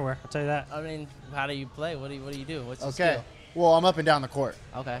Hanes underwear. I'll tell you that. I mean, how do you play? What do you do? What's your Okay. skill? Well, I'm up and down the court.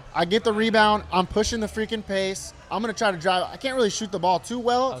 Okay. I get the rebound. I'm pushing the freaking pace. I'm going to try to drive. I can't really shoot the ball too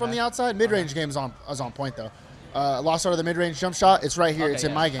well from Okay. the outside. Mid-range game is on point, though. Lost out of the mid-range jump shot. It's right here. Okay, it's in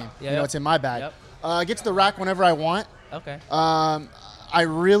yeah. my game. Yeah, You know, yep. it's in my bag. Yep. Get to the rack whenever I want. Okay. I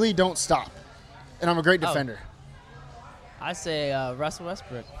really don't stop. And I'm a great Oh. defender. I say Russell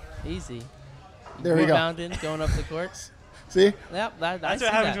Westbrook. Easy. There we go. Rebounding, going up the court. See? Yep. That's I what see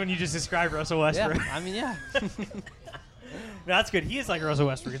happens that. when you just describe Russell Westbrook. Yeah. I mean, yeah. That's good. He is like Russell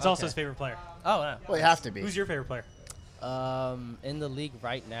Westbrook. It's also Okay. his favorite player. Oh, no. Well, you have to be. Who's your favorite player? In the league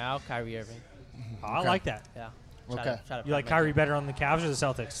right now, Kyrie Irving. Oh, I like that. Yeah. Okay. Try to You like find my Kyrie team. better on the Cavs or the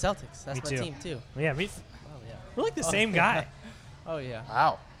Celtics? Celtics. That's Me my too. team too. Yeah, me. Oh yeah. We're like the same guy. Oh yeah.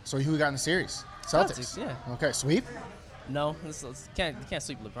 Wow. So who we got in the series? Celtics. Celtics, yeah. Okay, sweep? No, can't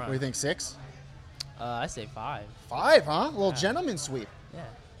sweep LeBron. What do you think, 6? I say 5. 5, huh? A little gentleman sweep. Yeah.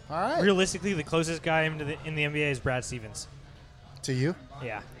 All right. Realistically, the closest guy in the NBA is Brad Stevens. To you?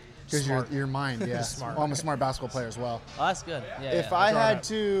 Yeah. Because your mind, yeah. Smart. Well, I'm a smart basketball player as well. Oh, that's good. Yeah. If yeah. I drawn had up.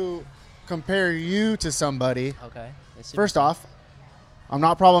 to compare you to somebody, Okay. It should first off, I'm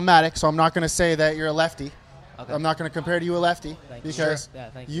not problematic, so I'm not going to say that you're a lefty. be- Okay. I'm not going to compare to you a lefty Thank you. because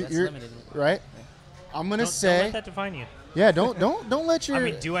Yeah. Thank you. That's you're limited. right. I'm going to Don't say, let that define you. yeah. Don't let your. I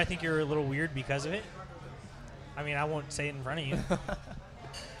mean, do I think you're a little weird because of it? I mean, I won't say it in front of you.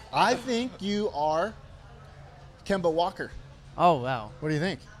 I think you are Kemba Walker. Oh wow. What do you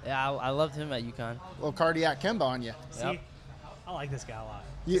think? Yeah, I loved him at UConn. A little cardiac Kemba on you. See, Yep. I like this guy a lot.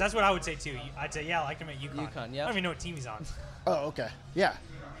 'Cause You- that's what I would say too. I'd say, yeah, I like him at UConn. UConn, yep. I don't even know what team he's on. Oh, okay. Yeah.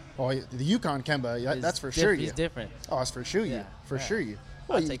 Well, the Yukon Kemba, yeah, He's that's for sure you. He's different. Oh, it's for sure you. Yeah, For yeah. sure you.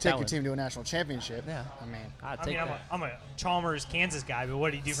 Well, I'd you take take that your one. team to a national championship. Yeah. I mean, I'd I take mean, that. I'm a Chalmers, Kansas guy, but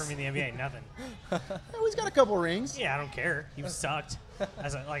what did he do for me in the NBA? Nothing. yeah, well, he's got a couple rings. Yeah, I don't care. He sucked.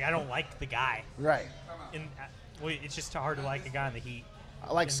 I don't like the guy. Right. And well, it's just hard to like a guy in the Heat.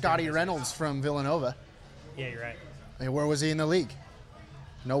 I like In Scotty Denver. Reynolds from Villanova. Yeah, you're right. Hey, where was he in the league?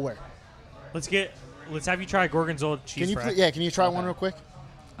 Nowhere. Let's have you try Gorgonzola cheese Can you fry. can you try one real quick?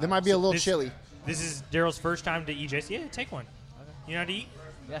 There might be a little chili. This is Daryl's first time to EJ's. Yeah, take one. You know how to eat?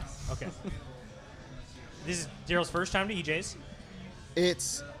 Yes. Okay. This is Daryl's first time to EJ's.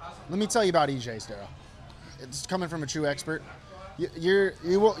 Let me tell you about EJ's, Daryl. It's coming from a true expert.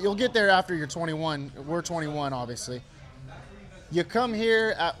 You'll get there after you're 21. We're 21, obviously. You come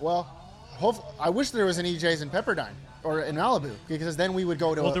here at I wish there was an EJ's in Pepperdine or in Malibu because then we would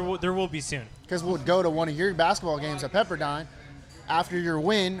go to Well, there will be soon. because we'd go to one of your basketball games at Pepperdine. After your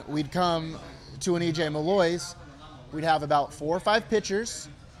win, we'd come to an EJ Malloy's. We'd have about 4 or 5 pitchers,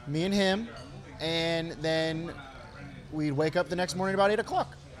 me and him, and then we'd wake up the next morning about 8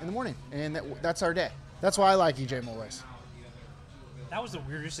 o'clock in the morning, and that's our day. That's why I like EJ Malloy's. That was the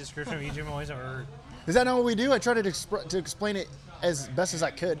weirdest description of EJ Malloy's I've ever heard. Is that not what we do? I tried to explain it as best as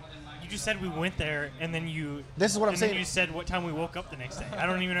I could. You just said we went there, and then you. This is what I'm and saying. Then you said what time we woke up the next day. I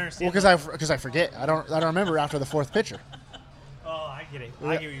don't even understand. Well, because I forget. I don't remember after the 4th pitcher. Oh, I get it.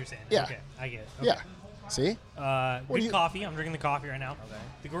 I get what you're saying. Yeah. Okay, I get it. Okay. Yeah. See? Good coffee. I'm drinking the coffee right now. Okay.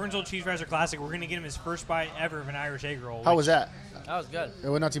 The Gorgonzola cheese fries are classic. We're gonna get him his first bite ever of an Irish egg roll. How was that? That was good. It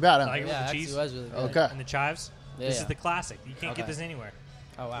was not too bad, huh? Like it with Yeah, the actually, cheese it was really good. Okay. and the chives. Yeah, This yeah. is the classic. You can't get Okay. this anywhere.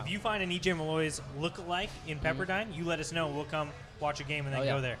 Oh wow. If you find an EJ Malloy's look-alike in Pepperdine, you let us know. We'll come watch a game and then Oh,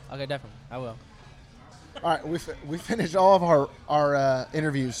 yeah. go there. Okay, definitely. I will. All right, we finished all of our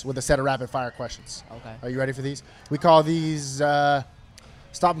interviews with a set of rapid-fire questions. Okay. Are you ready for these? We call these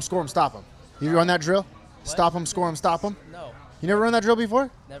stop them, score them, stop them. You on that drill? Stop them, score them, stop them? No. You never run that drill before?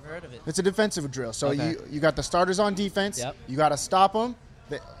 Never heard of it. It's a defensive drill. So Okay. you got the starters on defense. Yep. You got to stop them.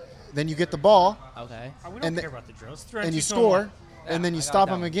 Then you get the ball. Okay. We don't care about the drills. And you score, and then you I got stop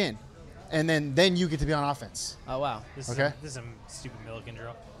that them one. again. And then you get to be on offense. Oh, wow. This Okay. Is a stupid Milligan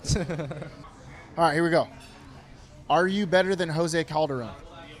drill. All right, here we go. Are you better than Jose Calderon?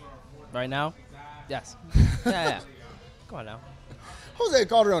 Right now? Yes. Yeah. Come on now. Jose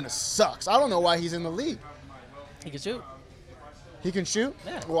Calderon sucks. I don't know why he's in the league. He can shoot. He can shoot?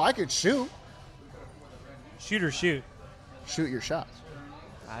 Yeah. Well, I could shoot. Shoot or shoot? Shoot your shot.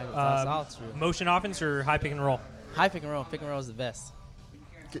 That's all true. Motion offense or high pick and roll? High pick and roll. Pick and roll is the best.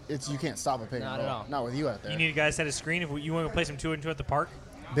 You can't stop a pick Not and at roll. all. Not with you out there. You need a guy to set a screen if you want to play some 2-and-2 at the park.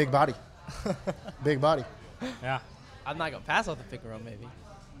 Big body. Big body. Yeah. I'm not going to pass off the pick and roll, maybe.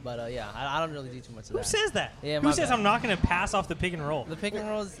 But, yeah, I don't really do too much of Who that. says that? Yeah, Who my says bad. I'm not going to pass off the pick and roll? The pick and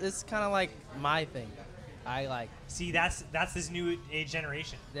roll is kind of like my thing. I like, See, that's this new age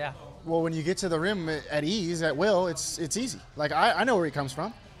generation. yeah. Well, when you get to the rim at ease, at will, it's easy. Like, I know where he comes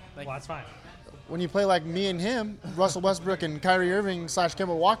from. Well, that's fine. When you play like me and him, Russell Westbrook and Kyrie Irving /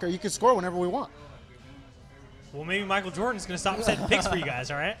 Kemba Walker, you can score whenever we want. Well, maybe Michael Jordan's going to stop setting picks for you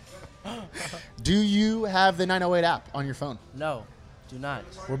guys, all right? Do you have the 908 app on your phone? No, do not.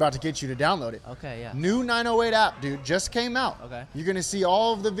 We're about to get you to download it. Okay, yeah. New 908 app, dude, just came out. Okay. You're going to see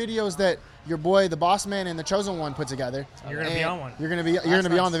all of the videos that your boy, the Boss Man and the Chosen One put together. You're going to be And on one. You're going to be That's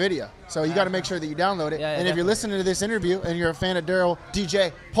on nice. the video. So you got to make sure that you download it. Yeah, And if you're definitely. listening to this interview and you're a fan of Daryl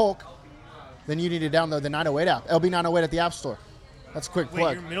DJ Polk, then you need to download the 908 app. LB908 at the App Store. That's a quick Wait,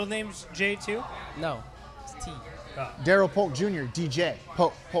 plug. your middle name's J too? No, it's T. Daryl Polk Jr., DJ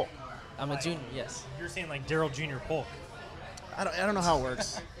Polk. I'm a junior, yes. You're saying like Daryl Jr. Polk. I don't know how it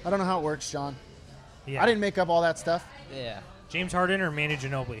works. I don't know how it works, John. Yeah. I didn't make up all that stuff. Yeah. James Harden or Manu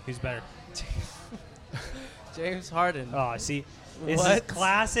Ginobili? Who's better? James Harden. Oh, see, this is What?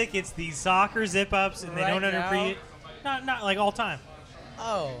 classic. It's these soccer zip-ups, and they Right don't now? underappreciate. Not like all time.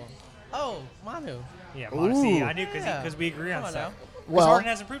 Oh, Manu. Yeah, see, Ooh. I knew because Yeah. we agree on Come on stuff. now. 'Cause Well- Harden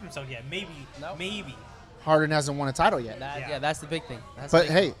hasn't proved himself yet. Maybe. Nope. Maybe. Harden hasn't won a title yet. Yeah. That's the big thing. That's But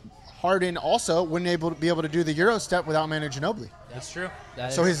the big hey, Harden also wouldn't be able to do the Euro step without Manu Ginobili. That's true. thing.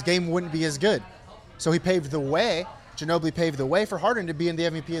 That So is- his game wouldn't be as good. So he paved the way. Ginobili paved the way for Harden to be in the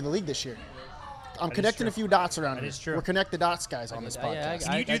MVP of the league this year. I'm That is connecting true. a few dots around That here. is true. We're connect the dots guys on get this that. Yeah, podcast.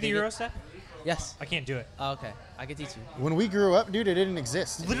 Can you do the dig Euro it. step? Yes. I can't do it. Oh, okay. I can teach you. When we grew up, dude, it didn't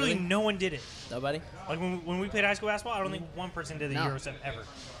exist. Literally, no one did it. Nobody? Like when we played high school basketball, I don't think one person did the No. Euro step ever.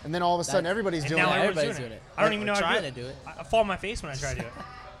 And then all of a sudden, That- everybody's And doing now it. everybody's doing it. I don't even know how trying to to do it. I fall on my face when I try to do it.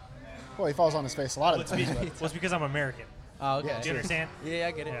 Well, he falls on his face a lot of Well, the times. well, it's because I'm American. Oh, okay. Yeah, Do you understand? Yeah,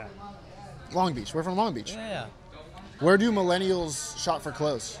 I get it. Yeah. Long Beach. We're from Long Beach. Yeah. Where do millennials shop for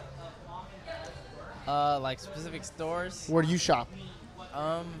clothes? Like specific stores. Where do you shop?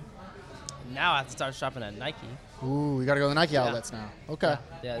 Now I have to start shopping at Nike. Ooh, we got to go to the Nike outlets now. Okay.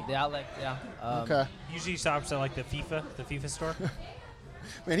 Yeah, the outlet. Yeah. Okay. Usually stops at like the FIFA store.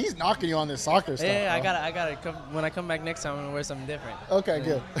 Man, he's knocking you on this soccer stuff. Yeah, bro. I gotta come when I come back next time. I'm gonna wear something different. Okay, Then-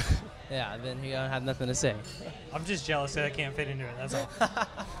 good. Yeah, then he gonna have nothing to say. I'm just jealous that I can't fit into it. That's all.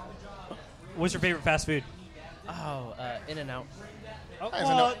 What's your favorite fast food? Oh, In and Out. Oh, That's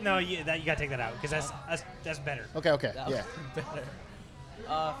well, no, you gotta take that out because that's better. Okay, That yeah. was better.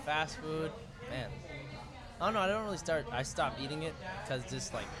 Fast food, man. I don't know. I don't really start. I stopped eating it because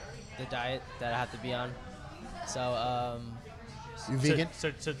just like the diet that I have to be on. So You vegan?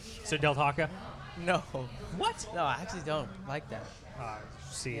 So Del Taco. no. What? No, I actually don't like that.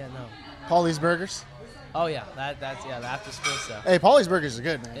 See. Yeah, no. Paulie's Burgers? Oh yeah, that's the after school stuff. Hey, Paulie's Burgers are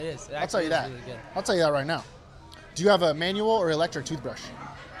good, man. It is. It I'll tell actually you is that. really good. I'll tell you that right now. Do you have a manual or electric toothbrush?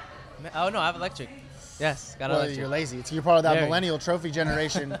 Oh no, I have electric. Yes, got Well, electric. you're lazy. You're part of that Very. millennial trophy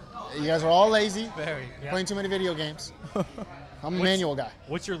generation. You guys are all lazy, Very. playing too many video games. I'm a manual guy.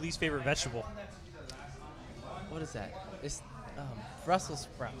 What's your least favorite vegetable? What is that? It's Brussels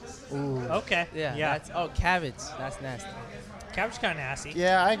sprouts. Okay. Yeah. Yeah. That's cabbage. That's nasty. Cabbage kind of nasty.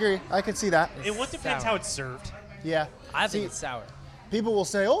 Yeah, I agree. I can see that. It what depends sour. how it's served. Yeah. I See, think it's sour. people will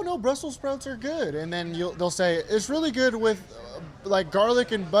say, "Oh no, Brussels sprouts are good," and then they'll say it's really good with like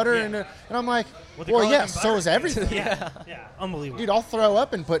garlic and butter, Yeah. and I'm like, With the "Well, garlic yeah, and so butter. is everything." Yeah. Yeah. Unbelievable. Dude, I'll throw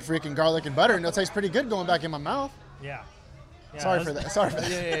up and put freaking garlic and butter, and it'll taste pretty good going back in my mouth. Yeah. Yeah, Sorry for that. Sorry for that.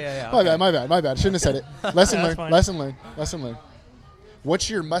 Yeah. My bad. Shouldn't have said it. Lesson That's learned. fine. Lesson learned. What's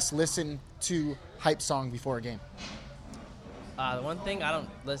your must-listen to hype song before a game? The one thing I don't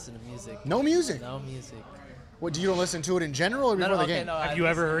listen to music. No music. No music. What, you don't listen to it in general or before the game? No, Have I you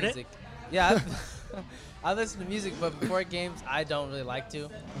ever listen to heard it? music. Yeah, I listen to music, but before games, I don't really like to.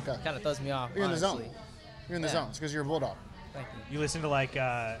 Okay. Kind of throws me off. You're in the zone. honestly. You're in the Yeah. zone. It's because you're a bulldog. Thank you. You listen to like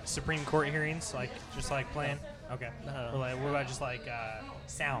Supreme Court hearings, like just like playing? Okay. No. Or like, what about just like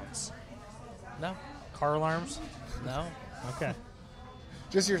sounds? No. Car alarms? No. Okay.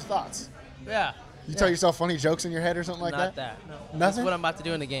 Just your thoughts. Yeah. You tell yourself funny jokes in your head or something like Not that? No. Nothing? That's what I'm about to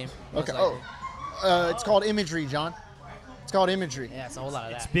do in the game. Okay. Likely. It's called imagery, John. It's called imagery. Yeah, it's a whole lot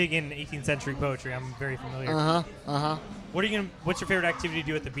of It's that. big in 18th century poetry. I'm very familiar. What's your favorite activity to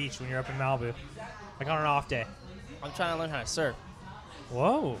do at the beach when you're up in Malibu? Like on an off day? I'm trying to learn how to surf.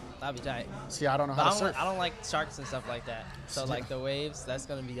 Whoa. That'd be tight. See, I don't know how to surf. I don't like sharks and stuff like that. So like the waves, that's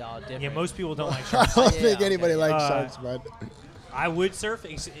gonna be all different. Yeah, most people don't like I sharks. don't think anybody likes sharks, bud. I would surf.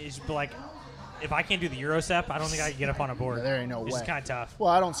 It's like, if I can't do the Eurostep, I don't think I can get up on a board. Yeah, there ain't no It's way. just kind of tough. Well,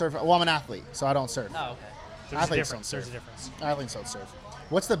 I don't surf. Well, I'm an athlete, so I don't surf. Oh, okay. There's a Athletes difference. don't There's a surf. difference. Athletes don't surf.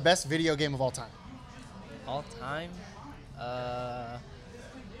 What's the best video game of all time? All time,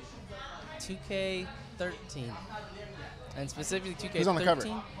 2K13, and specifically 2K13. Who's on the cover?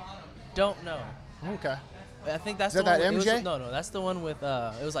 Don't know. Okay. I think that's Is the that one. that MJ? No, that's the one with.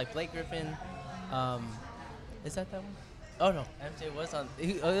 It was like Blake Griffin. Is that one? Oh no, MJ was on.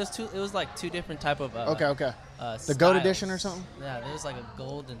 It was two. It was like two different type of. Okay. The styles. GOAT edition or something? Yeah, there was like a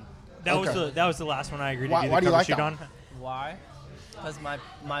gold and. That was the last one I agreed to Why- do the why do you cover like shoot that on. one? Why? Because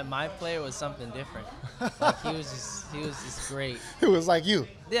my player was something different. Like he was just great. It was like you.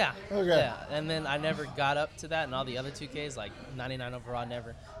 Yeah. Okay. Yeah. And then I never got up to that, and all the other 2Ks, like 99 overall,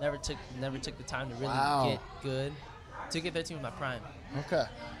 never took the time to really Wow. get good. 2K13 was my prime. Okay.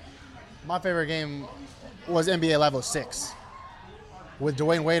 My favorite game was NBA Level 6 with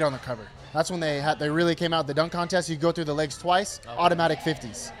Dwayne Wade on the cover. That's when they really came out the dunk contest. You go through the legs twice, Oh, automatic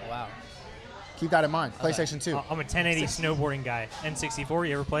 50s. Wow. Keep that in mind. PlayStation 2. I'm a 1080 snowboarding guy. N64,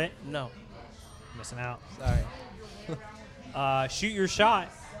 you ever play it? No. Missing out. Sorry. Shoot your shot.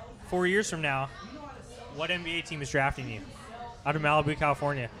 4 years from now, what NBA team is drafting you? Out of Malibu,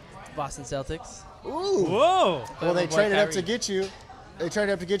 California. Boston Celtics. Ooh. Whoa. Well, they My boy traded up to Kyrie. get you. They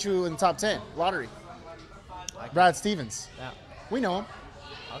traded up to get you in the top 10 lottery. Brad Stevens. Yeah. We know him.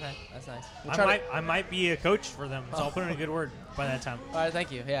 Okay, that's nice. I might be a coach for them, so I'll put in a good word by that time. All right,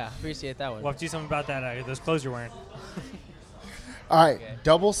 thank you. Yeah, appreciate that one. We'll have to do something about that. Those clothes you're wearing. All right, Okay.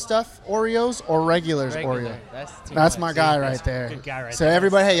 double stuff Oreos or regulars Regular. Oreo? That's That's too my much. guy That's right there. good guy right so there.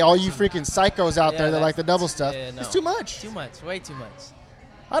 everybody, hey, all you freaking psychos out Yeah, there that like the that's- double stuff, yeah, no. it's too much. Too much. Way too much.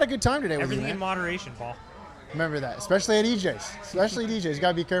 I had a good time today with you, Everything man. in moderation, Paul. Remember that, especially at EJ's. Especially at EJ's, you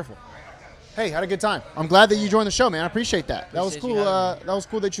gotta be careful. Hey, had a good time. I'm glad that you joined the show, man. I appreciate that. That was Appreciate cool. you having me. That was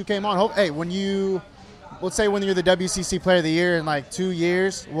cool that you came on. Hey, let's say when you're the WCC Player of the Year in like 2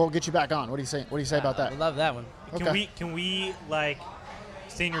 years, we'll get you back on. What do you say? What do you say about that? I love that one. Okay. Can we like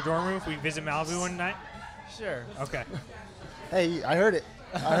stay in your dorm room if we visit Malibu one night? Sure. Okay. Hey, I heard it.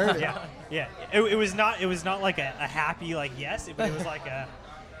 I heard it. Yeah. It was not like a happy like yes, but it was like a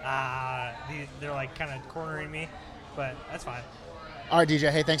they're like kind of cornering me, but that's fine. All right,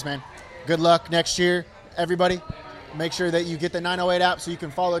 DJ. Hey, thanks, man. Good luck next year, everybody. Make sure that you get the 908 app so you can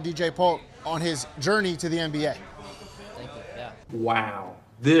follow DJ Polk on his journey to the NBA. Thank you. Yeah. Wow,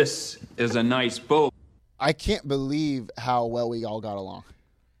 this is a nice boat. I can't believe how well we all got along.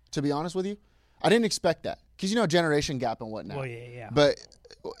 To be honest with you, I didn't expect that because generation gap and whatnot. Well, yeah. But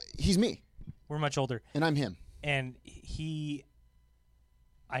he's me, We're much older, and I'm him. and he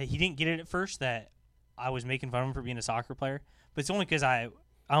didn't get it at first that I was making fun of him for being a soccer player, but it's only because I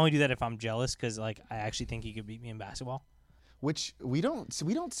only do that if I'm jealous because like I actually think he could beat me in basketball. Which we don't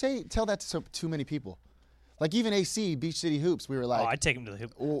tell that to too many people. Like even AC Beach City Hoops, we were like, I'd take him to the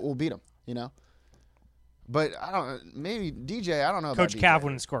hoop. we'll beat him, But I don't. Maybe DJ. I don't know. Coach about Cav DJ.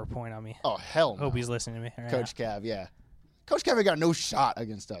 wouldn't score a point on me. Oh hell no. Hope he's listening to me. Right Coach Cav, yeah. Coach Cav ain't got no shot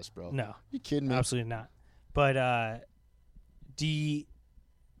against us, bro. now. No, You kidding me? absolutely not. But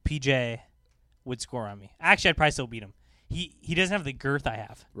PJ would score on me. Actually, I'd probably still beat him. He doesn't have the girth I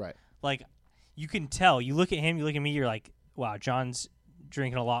have. Right. Like, you can tell. You look at him, you look at me, you're like, wow, John's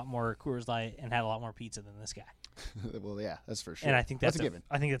drinking a lot more Coors Light and had a lot more pizza than this guy. Well, yeah, that's for sure. And I think that's a given.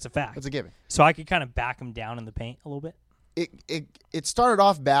 I think that's a fact. That's a given. So I could kind of back him down in the paint a little bit. It started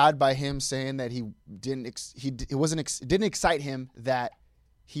off bad by him saying that he didn't excite him that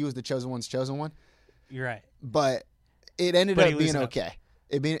he was the chosen one. You're right. But it ended But he up being loosened up. okay.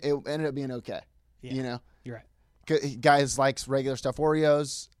 It ended up being okay. Yeah. You're right. Guys likes regular stuff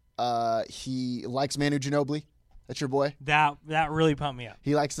Oreos. He likes Manu Ginobili. That's your boy. That really pumped me up.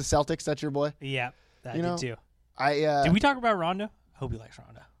 He likes the Celtics. That's your boy. Yeah, that You know, did too. Did we talk about Rondo? I hope he likes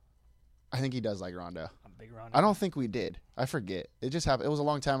Rondo. I think he does like Rondo. I'm a big Rondo. I don't think we did. I forget. It just happened. It was a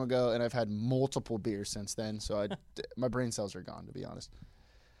long time ago, and I've had multiple beers since then, so my brain cells are gone, to be honest.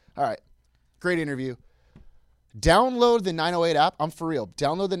 All right. Great interview. Download the 908 app. I'm for real.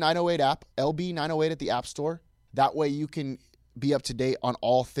 Download the 908 app, LB908 at the App Store. That way you can be up to date on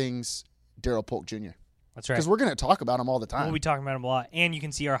all things Daryl Polk Jr. That's right. Because we're going to talk about him all the time. We'll be talking about him a lot. And you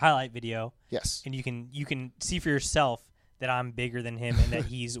can see our highlight video. Yes. And you can see for yourself that I'm bigger than him and that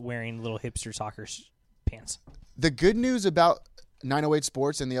he's wearing little hipster soccer pants. The good news about 908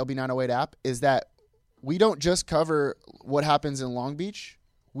 Sports and the LB908 app is that we don't just cover what happens in Long Beach.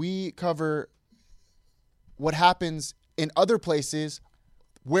 We cover what happens in other places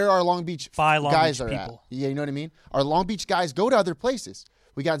where our Long Beach guys are at. Yeah, you know what I mean? Our Long Beach guys go to other places.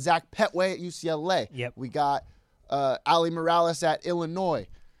 We got Zach Petway at UCLA. Yep. We got Ali Morales at Illinois.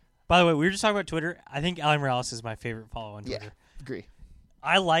 By the way, we were just talking about Twitter. I think Ali Morales is my favorite follow on Twitter. Yeah, agree.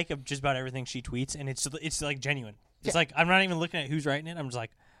 I like just about everything she tweets, and it's like genuine. It's like I'm not even looking at who's writing it. I'm just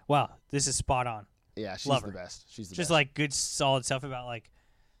like, wow, this is spot on. Yeah, she's the best. She's the best. Just like good, solid stuff about like,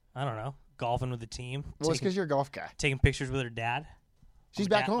 I don't know, golfing with the team. Well, it's because you're a golf guy. Taking pictures with her dad. She's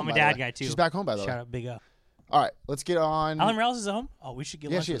back home. I'm a dad guy too. She's back home, by the way. Shout out Big O. All right, let's get on. Ali Morales is at home? Oh, we should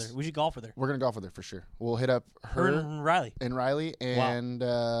get lunch with her. We should golf with her. We're going to golf with her for sure. We'll hit up her and Riley. And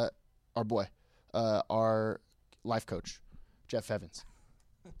our boy, our life coach, Jeff Evans.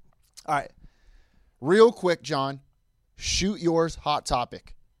 All right. Real quick, John, shoot yours hot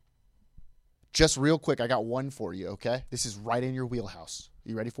topic. Just real quick, I got one for you, okay? This is right in your wheelhouse.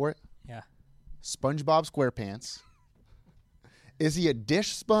 You ready for it? Yeah. SpongeBob SquarePants. Is he a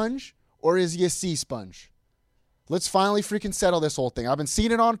dish sponge or is he a sea sponge? Let's finally freaking settle this whole thing. I've been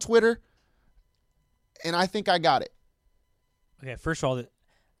seeing it on Twitter, and I think I got it. Okay, first of all,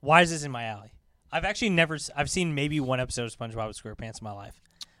 why is this in my alley? I've seen maybe one episode of SpongeBob SquarePants in my life.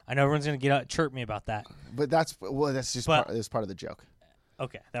 I know everyone's going to chirp me about that. But that's just part of the joke.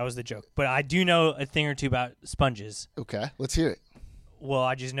 Okay, that was the joke. But I do know a thing or two about sponges. Okay, let's hear it. Well,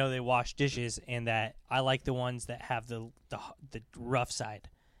 I just know they wash dishes, and that I like the ones that have the rough side.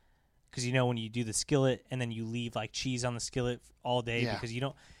 Because when you do the skillet and then you leave like cheese on the skillet all day because you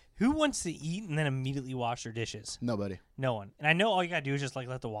don't. Who wants to eat and then immediately wash their dishes? Nobody. No one. And I know all you gotta do is just like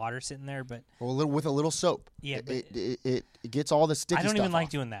let the water sit in there, but with a little soap. Yeah, it gets all the sticky stuff. I don't even like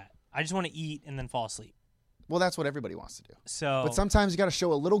off. doing that. I just want to eat and then fall asleep. Well, that's what everybody wants to do. So, but sometimes you got to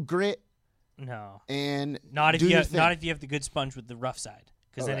show a little grit. No. And not if you have the good sponge with the rough side,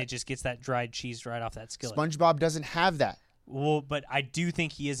 because then it just gets that dried cheese right off that skillet. SpongeBob doesn't have that. Well, but I do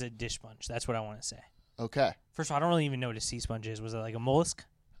think he is a dish sponge. That's what I want to say. Okay. First of all, I don't really even know what a sea sponge is. Was it like a mollusk?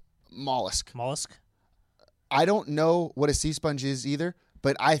 Mollusk. I don't know what a sea sponge is either,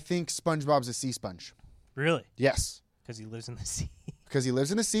 but I think SpongeBob's a sea sponge. Really? Yes. Because he lives in the sea. Because he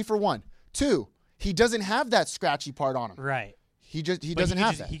lives in the sea, for one. Two, he doesn't have that scratchy part on him. Right. He doesn't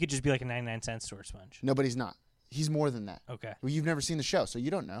have that. He could just be like a 99-cent store sponge. No, but he's not. He's more than that. Okay. Well, you've never seen the show, so you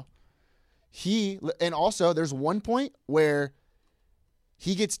don't know. And also, there's one point where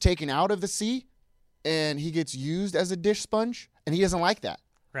he gets taken out of the sea and he gets used as a dish sponge, and he doesn't like that.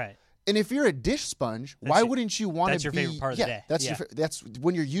 Right. And if you're a dish sponge, why wouldn't you want to be... That's your favorite part of the day. That's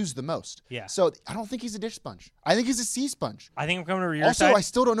when you're used the most. Yeah. So I don't think he's a dish sponge. I think he's a sea sponge. I think I'm coming to your side. Also, I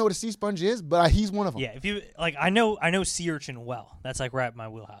still don't know what a sea sponge is, but he's one of them. Yeah. If you I know sea urchin well. That's like right at my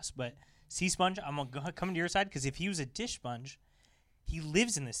wheelhouse. But sea sponge, I'm coming to your side because if he was a dish sponge, he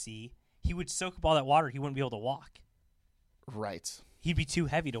lives in the sea. He would soak up all that water. He wouldn't be able to walk. Right. He'd be too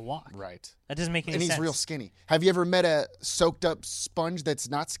heavy to walk. Right. That doesn't make any sense. And he's real skinny. Have you ever met a soaked up sponge that's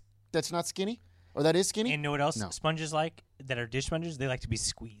not skinny? Or that is skinny? And know what else No. sponges like that are dish sponges? They like to be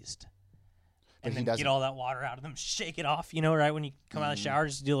squeezed. And then get all that water out of them, shake it off, right when you come out of the shower,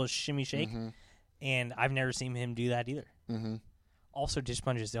 just do a little shimmy shake. Mm-hmm. And I've never seen him do that either. Mm-hmm. Also, dish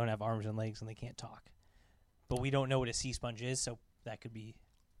sponges don't have arms and legs and they can't talk. But we don't know what a sea sponge is, so that could be...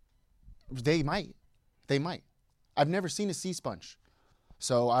 They might. I've never seen a sea sponge,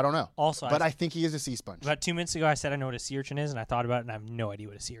 so I don't know. Also, but I think he is a sea sponge. About 2 minutes ago, I said I know what a sea urchin is, and I thought about it, and I have no idea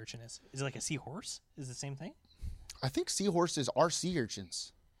what a sea urchin is. Is it like a seahorse? Is it the same thing? I think seahorses are sea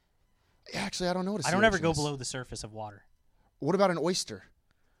urchins. Actually, I don't know what a sea urchin is. I don't ever go is. below the surface of water. What about an oyster?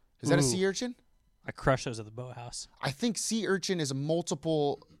 Is that a sea urchin? I crush those at the boathouse. I think sea urchin is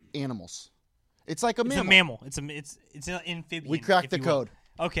multiple animals. It's like a mammal. It's a mammal. It's an amphibian. We cracked the code.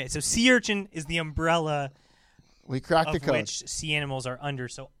 Okay, so sea urchin is the umbrella. We cracked the code. Which sea animals are under.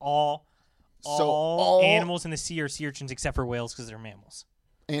 So all animals in the sea are sea urchins except for whales because they're mammals.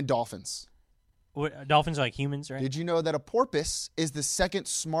 And dolphins. Dolphins are like humans, right? Did you know that a porpoise is the second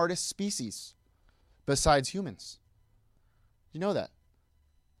smartest species besides humans? You know that.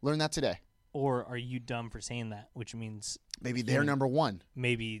 Learn that today. Or are you dumb for saying that? Which means maybe they're number one.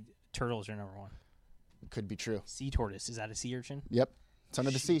 Maybe turtles are number one. Could be true. Sea tortoise, is that a sea urchin? Yep. It's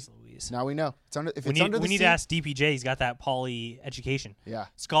under the sea. Now we know. It's under. If we it's need, under the we need sea, to ask DPJ. He's got that Pauley education. Yeah.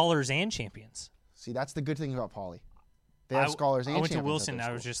 Scholars and champions. See, that's the good thing about Pauley. They have scholars and champions. I went to Wilson.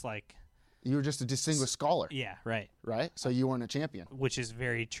 I was just like. You were just a distinguished scholar. Yeah, right. Right? So you weren't a champion. Which is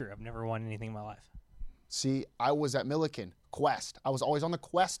very true. I've never won anything in my life. See, I was at Milliken, quest. I was always on the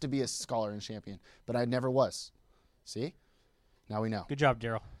quest to be a scholar and champion, but I never was. See? Now we know. Good job,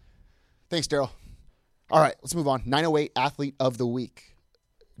 Daryl. Thanks, Daryl. All right, let's move on. 908 Athlete of the Week.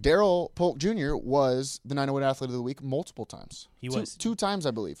 Daryl Polk Jr. was the 908 Athlete of the Week multiple times. He was. Two times,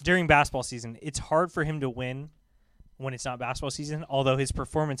 I believe. During basketball season, it's hard for him to win when it's not basketball season, although his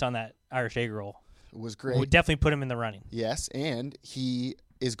performance on that Irish egg roll was great. Would definitely put him in the running. Yes, and he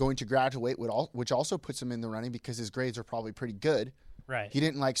is going to graduate, which also puts him in the running because his grades are probably pretty good. Right. He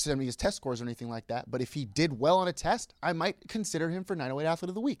didn't send me his test scores or anything like that, but if he did well on a test, I might consider him for 908 Athlete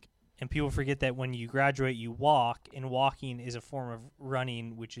of the Week. And people forget that when you graduate, you walk, and walking is a form of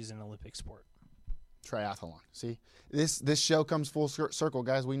running, which is an Olympic sport. Triathlon. See? This show comes full circle,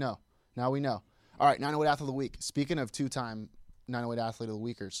 guys. We know. Now we know. All right, 908 Athlete of the Week. Speaking of two-time 908 Athlete of the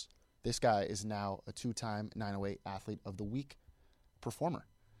Weekers, this guy is now a two-time 908 Athlete of the Week performer.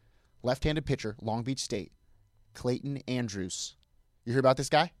 Left-handed pitcher, Long Beach State, Clayton Andrews. You hear about this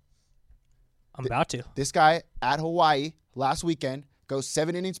guy? I'm about to. This guy at Hawaii last weekend goes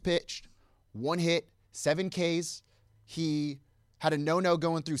 7 innings pitched, 1 hit, 7 Ks. He had a no-no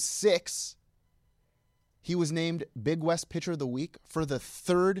going through 6. He was named Big West Pitcher of the Week for the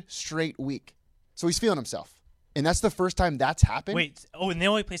 3rd straight week. So he's feeling himself. And that's the first time that's happened. Wait, and they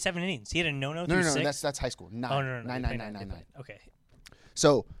only play 7 innings. He had a no-no through 6? No, that's high school. 9. Oh, no. 9. Okay.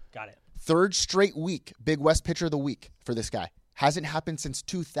 So, got it. 3rd straight week, Big West Pitcher of the Week for this guy. Hasn't happened since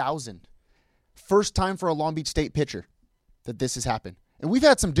 2000. First time for a Long Beach State pitcher that this has happened. And we've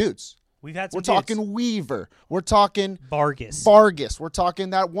had some dudes. We're talking Weaver. We're talking Vargas. We're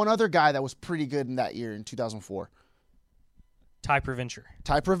talking that one other guy that was pretty good in that year in 2004. Ty Provencher.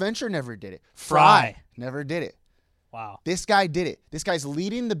 Ty Provencher never did it. Fry never did it. Wow. This guy did it. This guy's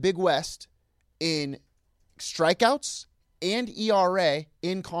leading the Big West in strikeouts and ERA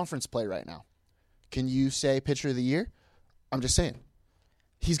in conference play right now. Can you say pitcher of the year? I'm just saying.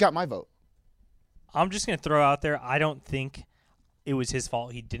 He's got my vote. I'm just going to throw out there, I don't think it was his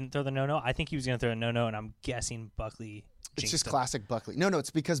fault he didn't throw the no-no. I think he was going to throw a no-no, and I'm guessing Buckley jinxed It's just him. classic Buckley. No, it's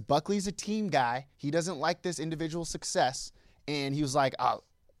because Buckley's a team guy. He doesn't like this individual success, and he was like, oh,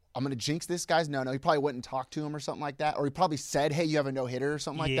 I'm going to jinx this guy's no-no. He probably went and talked to him or something like that, or he probably said, hey, you have a no-hitter or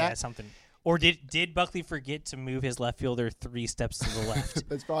something like that. Yeah, something. Or did Buckley forget to move his left fielder 3 steps to the left?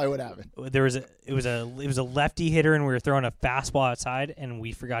 That's probably what happened. It was a lefty hitter, and we were throwing a fastball outside, and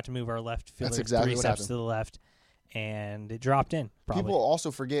we forgot to move our left fielder 3 steps to the left, and it dropped in. Probably. People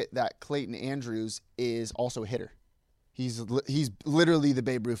also forget that Clayton Andrews is also a hitter. He's literally the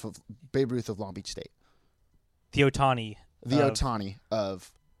Babe Ruth of Long Beach State. The Ohtani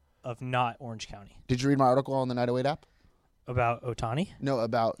of not Orange County. Did you read my article on the 908 app? About Ohtani? No,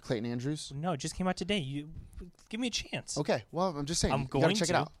 about Clayton Andrews. No, it just came out today. You give me a chance. Okay, well, I'm just saying. I'm going to.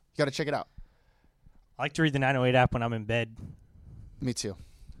 You got to check it out. I like to read the 908 app when I'm in bed. Me too.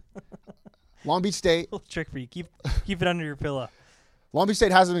 Long Beach State. A little trick for you. Keep it under your pillow. Long Beach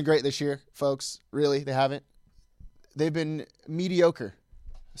State hasn't been great this year, folks. Really, they haven't. They've been mediocre,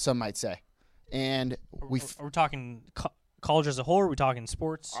 some might say. And are we talking college as a whole, or are we talking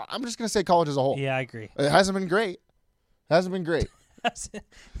sports? I'm just going to say college as a whole. Yeah, I agree. It hasn't been great. It hasn't been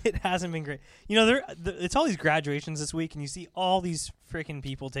great. You know, it's all these graduations this week, and you see all these freaking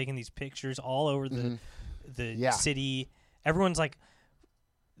people taking these pictures all over the city. Everyone's like,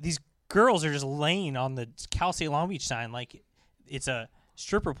 these girls are just laying on the Cal State Long Beach sign like it's a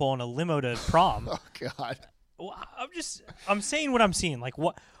stripper pole and a limo to prom. Oh God. Well, I'm saying what I'm seeing. Like,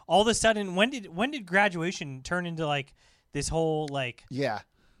 what? All of a sudden, when did graduation turn into like this whole like? Yeah,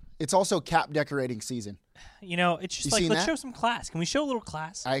 it's also cap decorating season. You know, it's just like, let's show some class. Can we show a little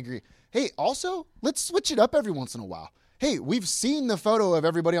class? I agree. Hey, also, let's switch it up every once in a while. Hey, we've seen the photo of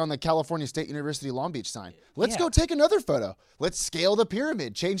everybody on the California State University Long Beach sign. Let's go take another photo. Let's scale the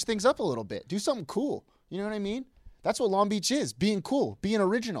pyramid, change things up a little bit, do something cool. You know what I mean? That's what Long Beach is, being cool, being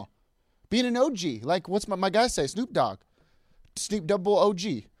original, being an OG. Like, what's my guy say? Snoop Dogg. Snoop double OG.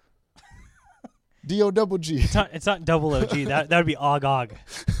 D-O double G. It's not double OG. That would be Ogog.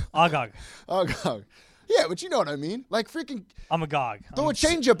 Ogog. Ogog. Yeah, but you know what I mean. Like freaking. I'm a gog. Throw a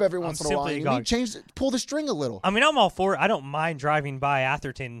change up every once in a while. You need pull the string a little. I mean, I'm all for it. I don't mind driving by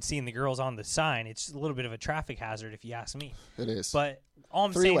Atherton and seeing the girls on the sign. It's a little bit of a traffic hazard if you ask me. It is. But all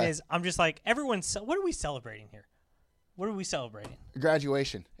I'm saying is, I'm just like, what are we celebrating here? What are we celebrating?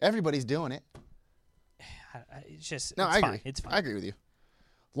 Graduation. Everybody's doing it. It's just. No, it's I fine. agree. It's fine. I agree with you.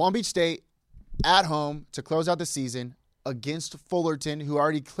 Long Beach State at home to close out the season against Fullerton, who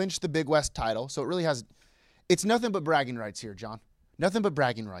already clinched the Big West title. So it really has – it's nothing but bragging rights here, John. Nothing but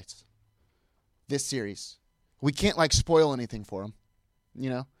bragging rights this series. We can't, spoil anything for them,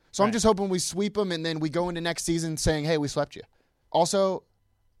 So right. I'm just hoping we sweep them and then we go into next season saying, hey, we swept you. Also,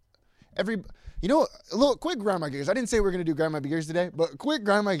 a little quick grind my gears. I didn't say we were going to do grind my gears today, but quick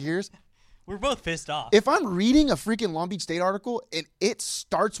grind my gears. We're both pissed off. If I'm reading a freaking Long Beach State article and it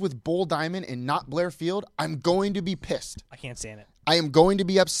starts with Bull Diamond and not Blair Field, I'm going to be pissed. I can't stand it. I am going to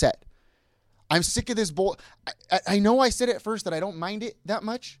be upset. I'm sick of this Bull. I know I said at first that I don't mind it that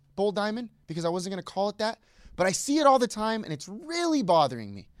much, Bull Diamond, because I wasn't going to call it that. But I see it all the time, and it's really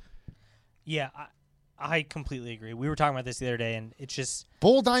bothering me. Yeah, I completely agree. We were talking about this the other day, and it's just...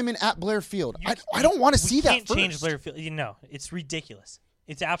 Bull Diamond at Blair Field. I don't want to see that first. We can't change Blair Field. No, it's ridiculous.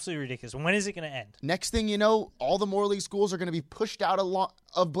 It's absolutely ridiculous. When is it going to end? Next thing you know, all the Moore League schools are going to be pushed out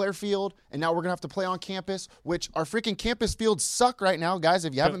of Blair Field, and now we're going to have to play on campus, which our freaking campus fields suck right now, guys,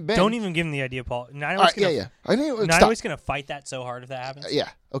 if you haven't been. Don't even give them the idea, Paul. I know it's going to fight that so hard if that happens. Yeah,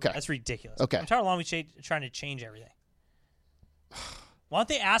 okay. That's ridiculous. Okay. I'm tired of Long Beach trying to change everything. Why don't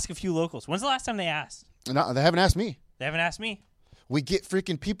they ask a few locals? When's the last time they asked? No, they haven't asked me. They haven't asked me. We get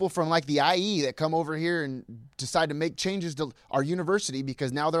freaking people from the IE that come over here and decide to make changes to our university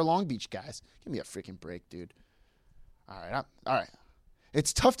because now they're Long Beach guys. Give me a freaking break, dude. All right.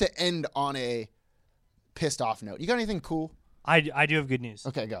 It's tough to end on a pissed off note. You got anything cool? I do have good news.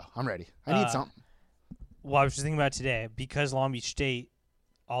 Okay, go. I'm ready. I need something. Well, I was just thinking about today because Long Beach State,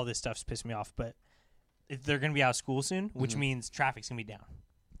 all this stuff's pissed me off, but they're going to be out of school soon, which means traffic's going to be down.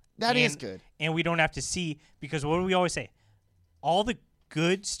 That is good. And we don't have to see, because what do we always say? All the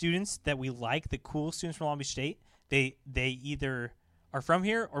good students that we like, the cool students from Long Beach State, they either are from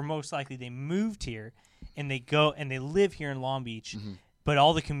here or most likely they moved here and they go and they live here in Long Beach. Mm-hmm. But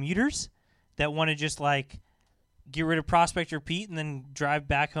all the commuters that want to just get rid of Prospector Pete and then drive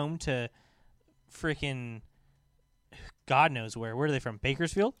back home to freaking God knows where. Where are they from?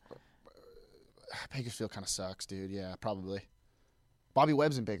 Bakersfield? Bakersfield kind of sucks, dude. Yeah, probably. Bobby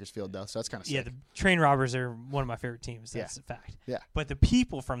Webb's in Bakersfield, though, so that's kind of sick. Yeah, the Train Robbers are one of my favorite teams. That's a fact. Yeah. But the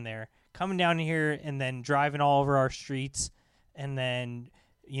people from there coming down here and then driving all over our streets and then,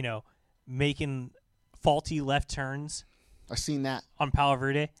 making faulty left turns. I've seen that. On Palo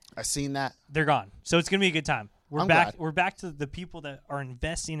Verde. I've seen that. They're gone. So it's going to be a good time. I'm glad. We're back to the people that are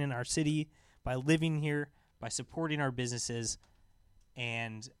investing in our city by living here, by supporting our businesses,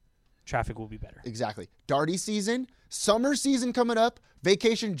 and traffic will be better. Exactly. Darty season, summer season coming up,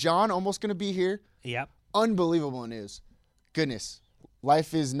 Vacation John almost going to be here. Yep. Unbelievable news. Goodness.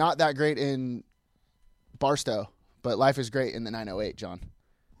 Life is not that great in Barstow, but life is great in the 908, John.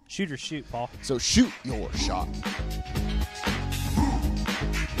 Shoot or shoot, Paul. So shoot your shot.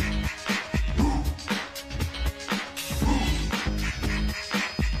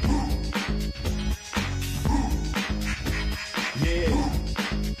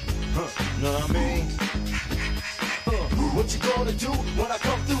 Know what I mean? What you gonna do when I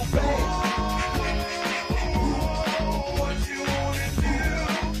come through, babe? What you wanna do?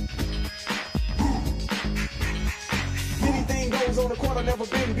 Anything goes on the court, never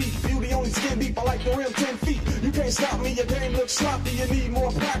been beat. Beauty only skin deep, I like the rim 10 feet. You can't stop me, your game looks sloppy. You need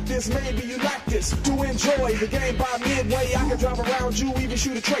more practice, maybe you like this. To enjoy the game by midway, I can drive around you, even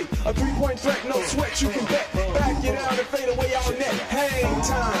shoot a trait. A 3-point threat, no sweat, you can bet. Back it out and fade away all net. Hang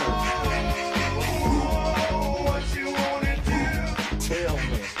time. Tell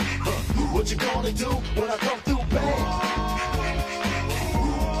me, what you gonna do when I come through, babe?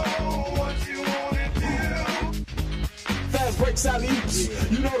 What you wanna do? Fast breaks,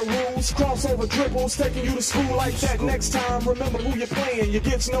 alley-oops, you know the rules. Crossover dribbles, taking you to school like that. Next time, remember who you're playing. You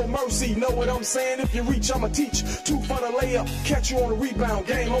get no mercy, know what I'm saying? If you reach, I'ma teach. Too fun to lay up, catch you on a rebound.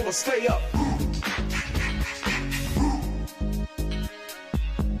 Game over, stay up.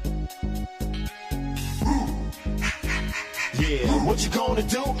 Yeah, what you gonna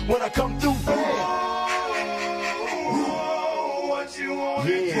do when I come through, babe? What you wanna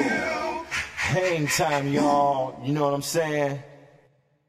do? Hang time, y'all. You know what I'm saying?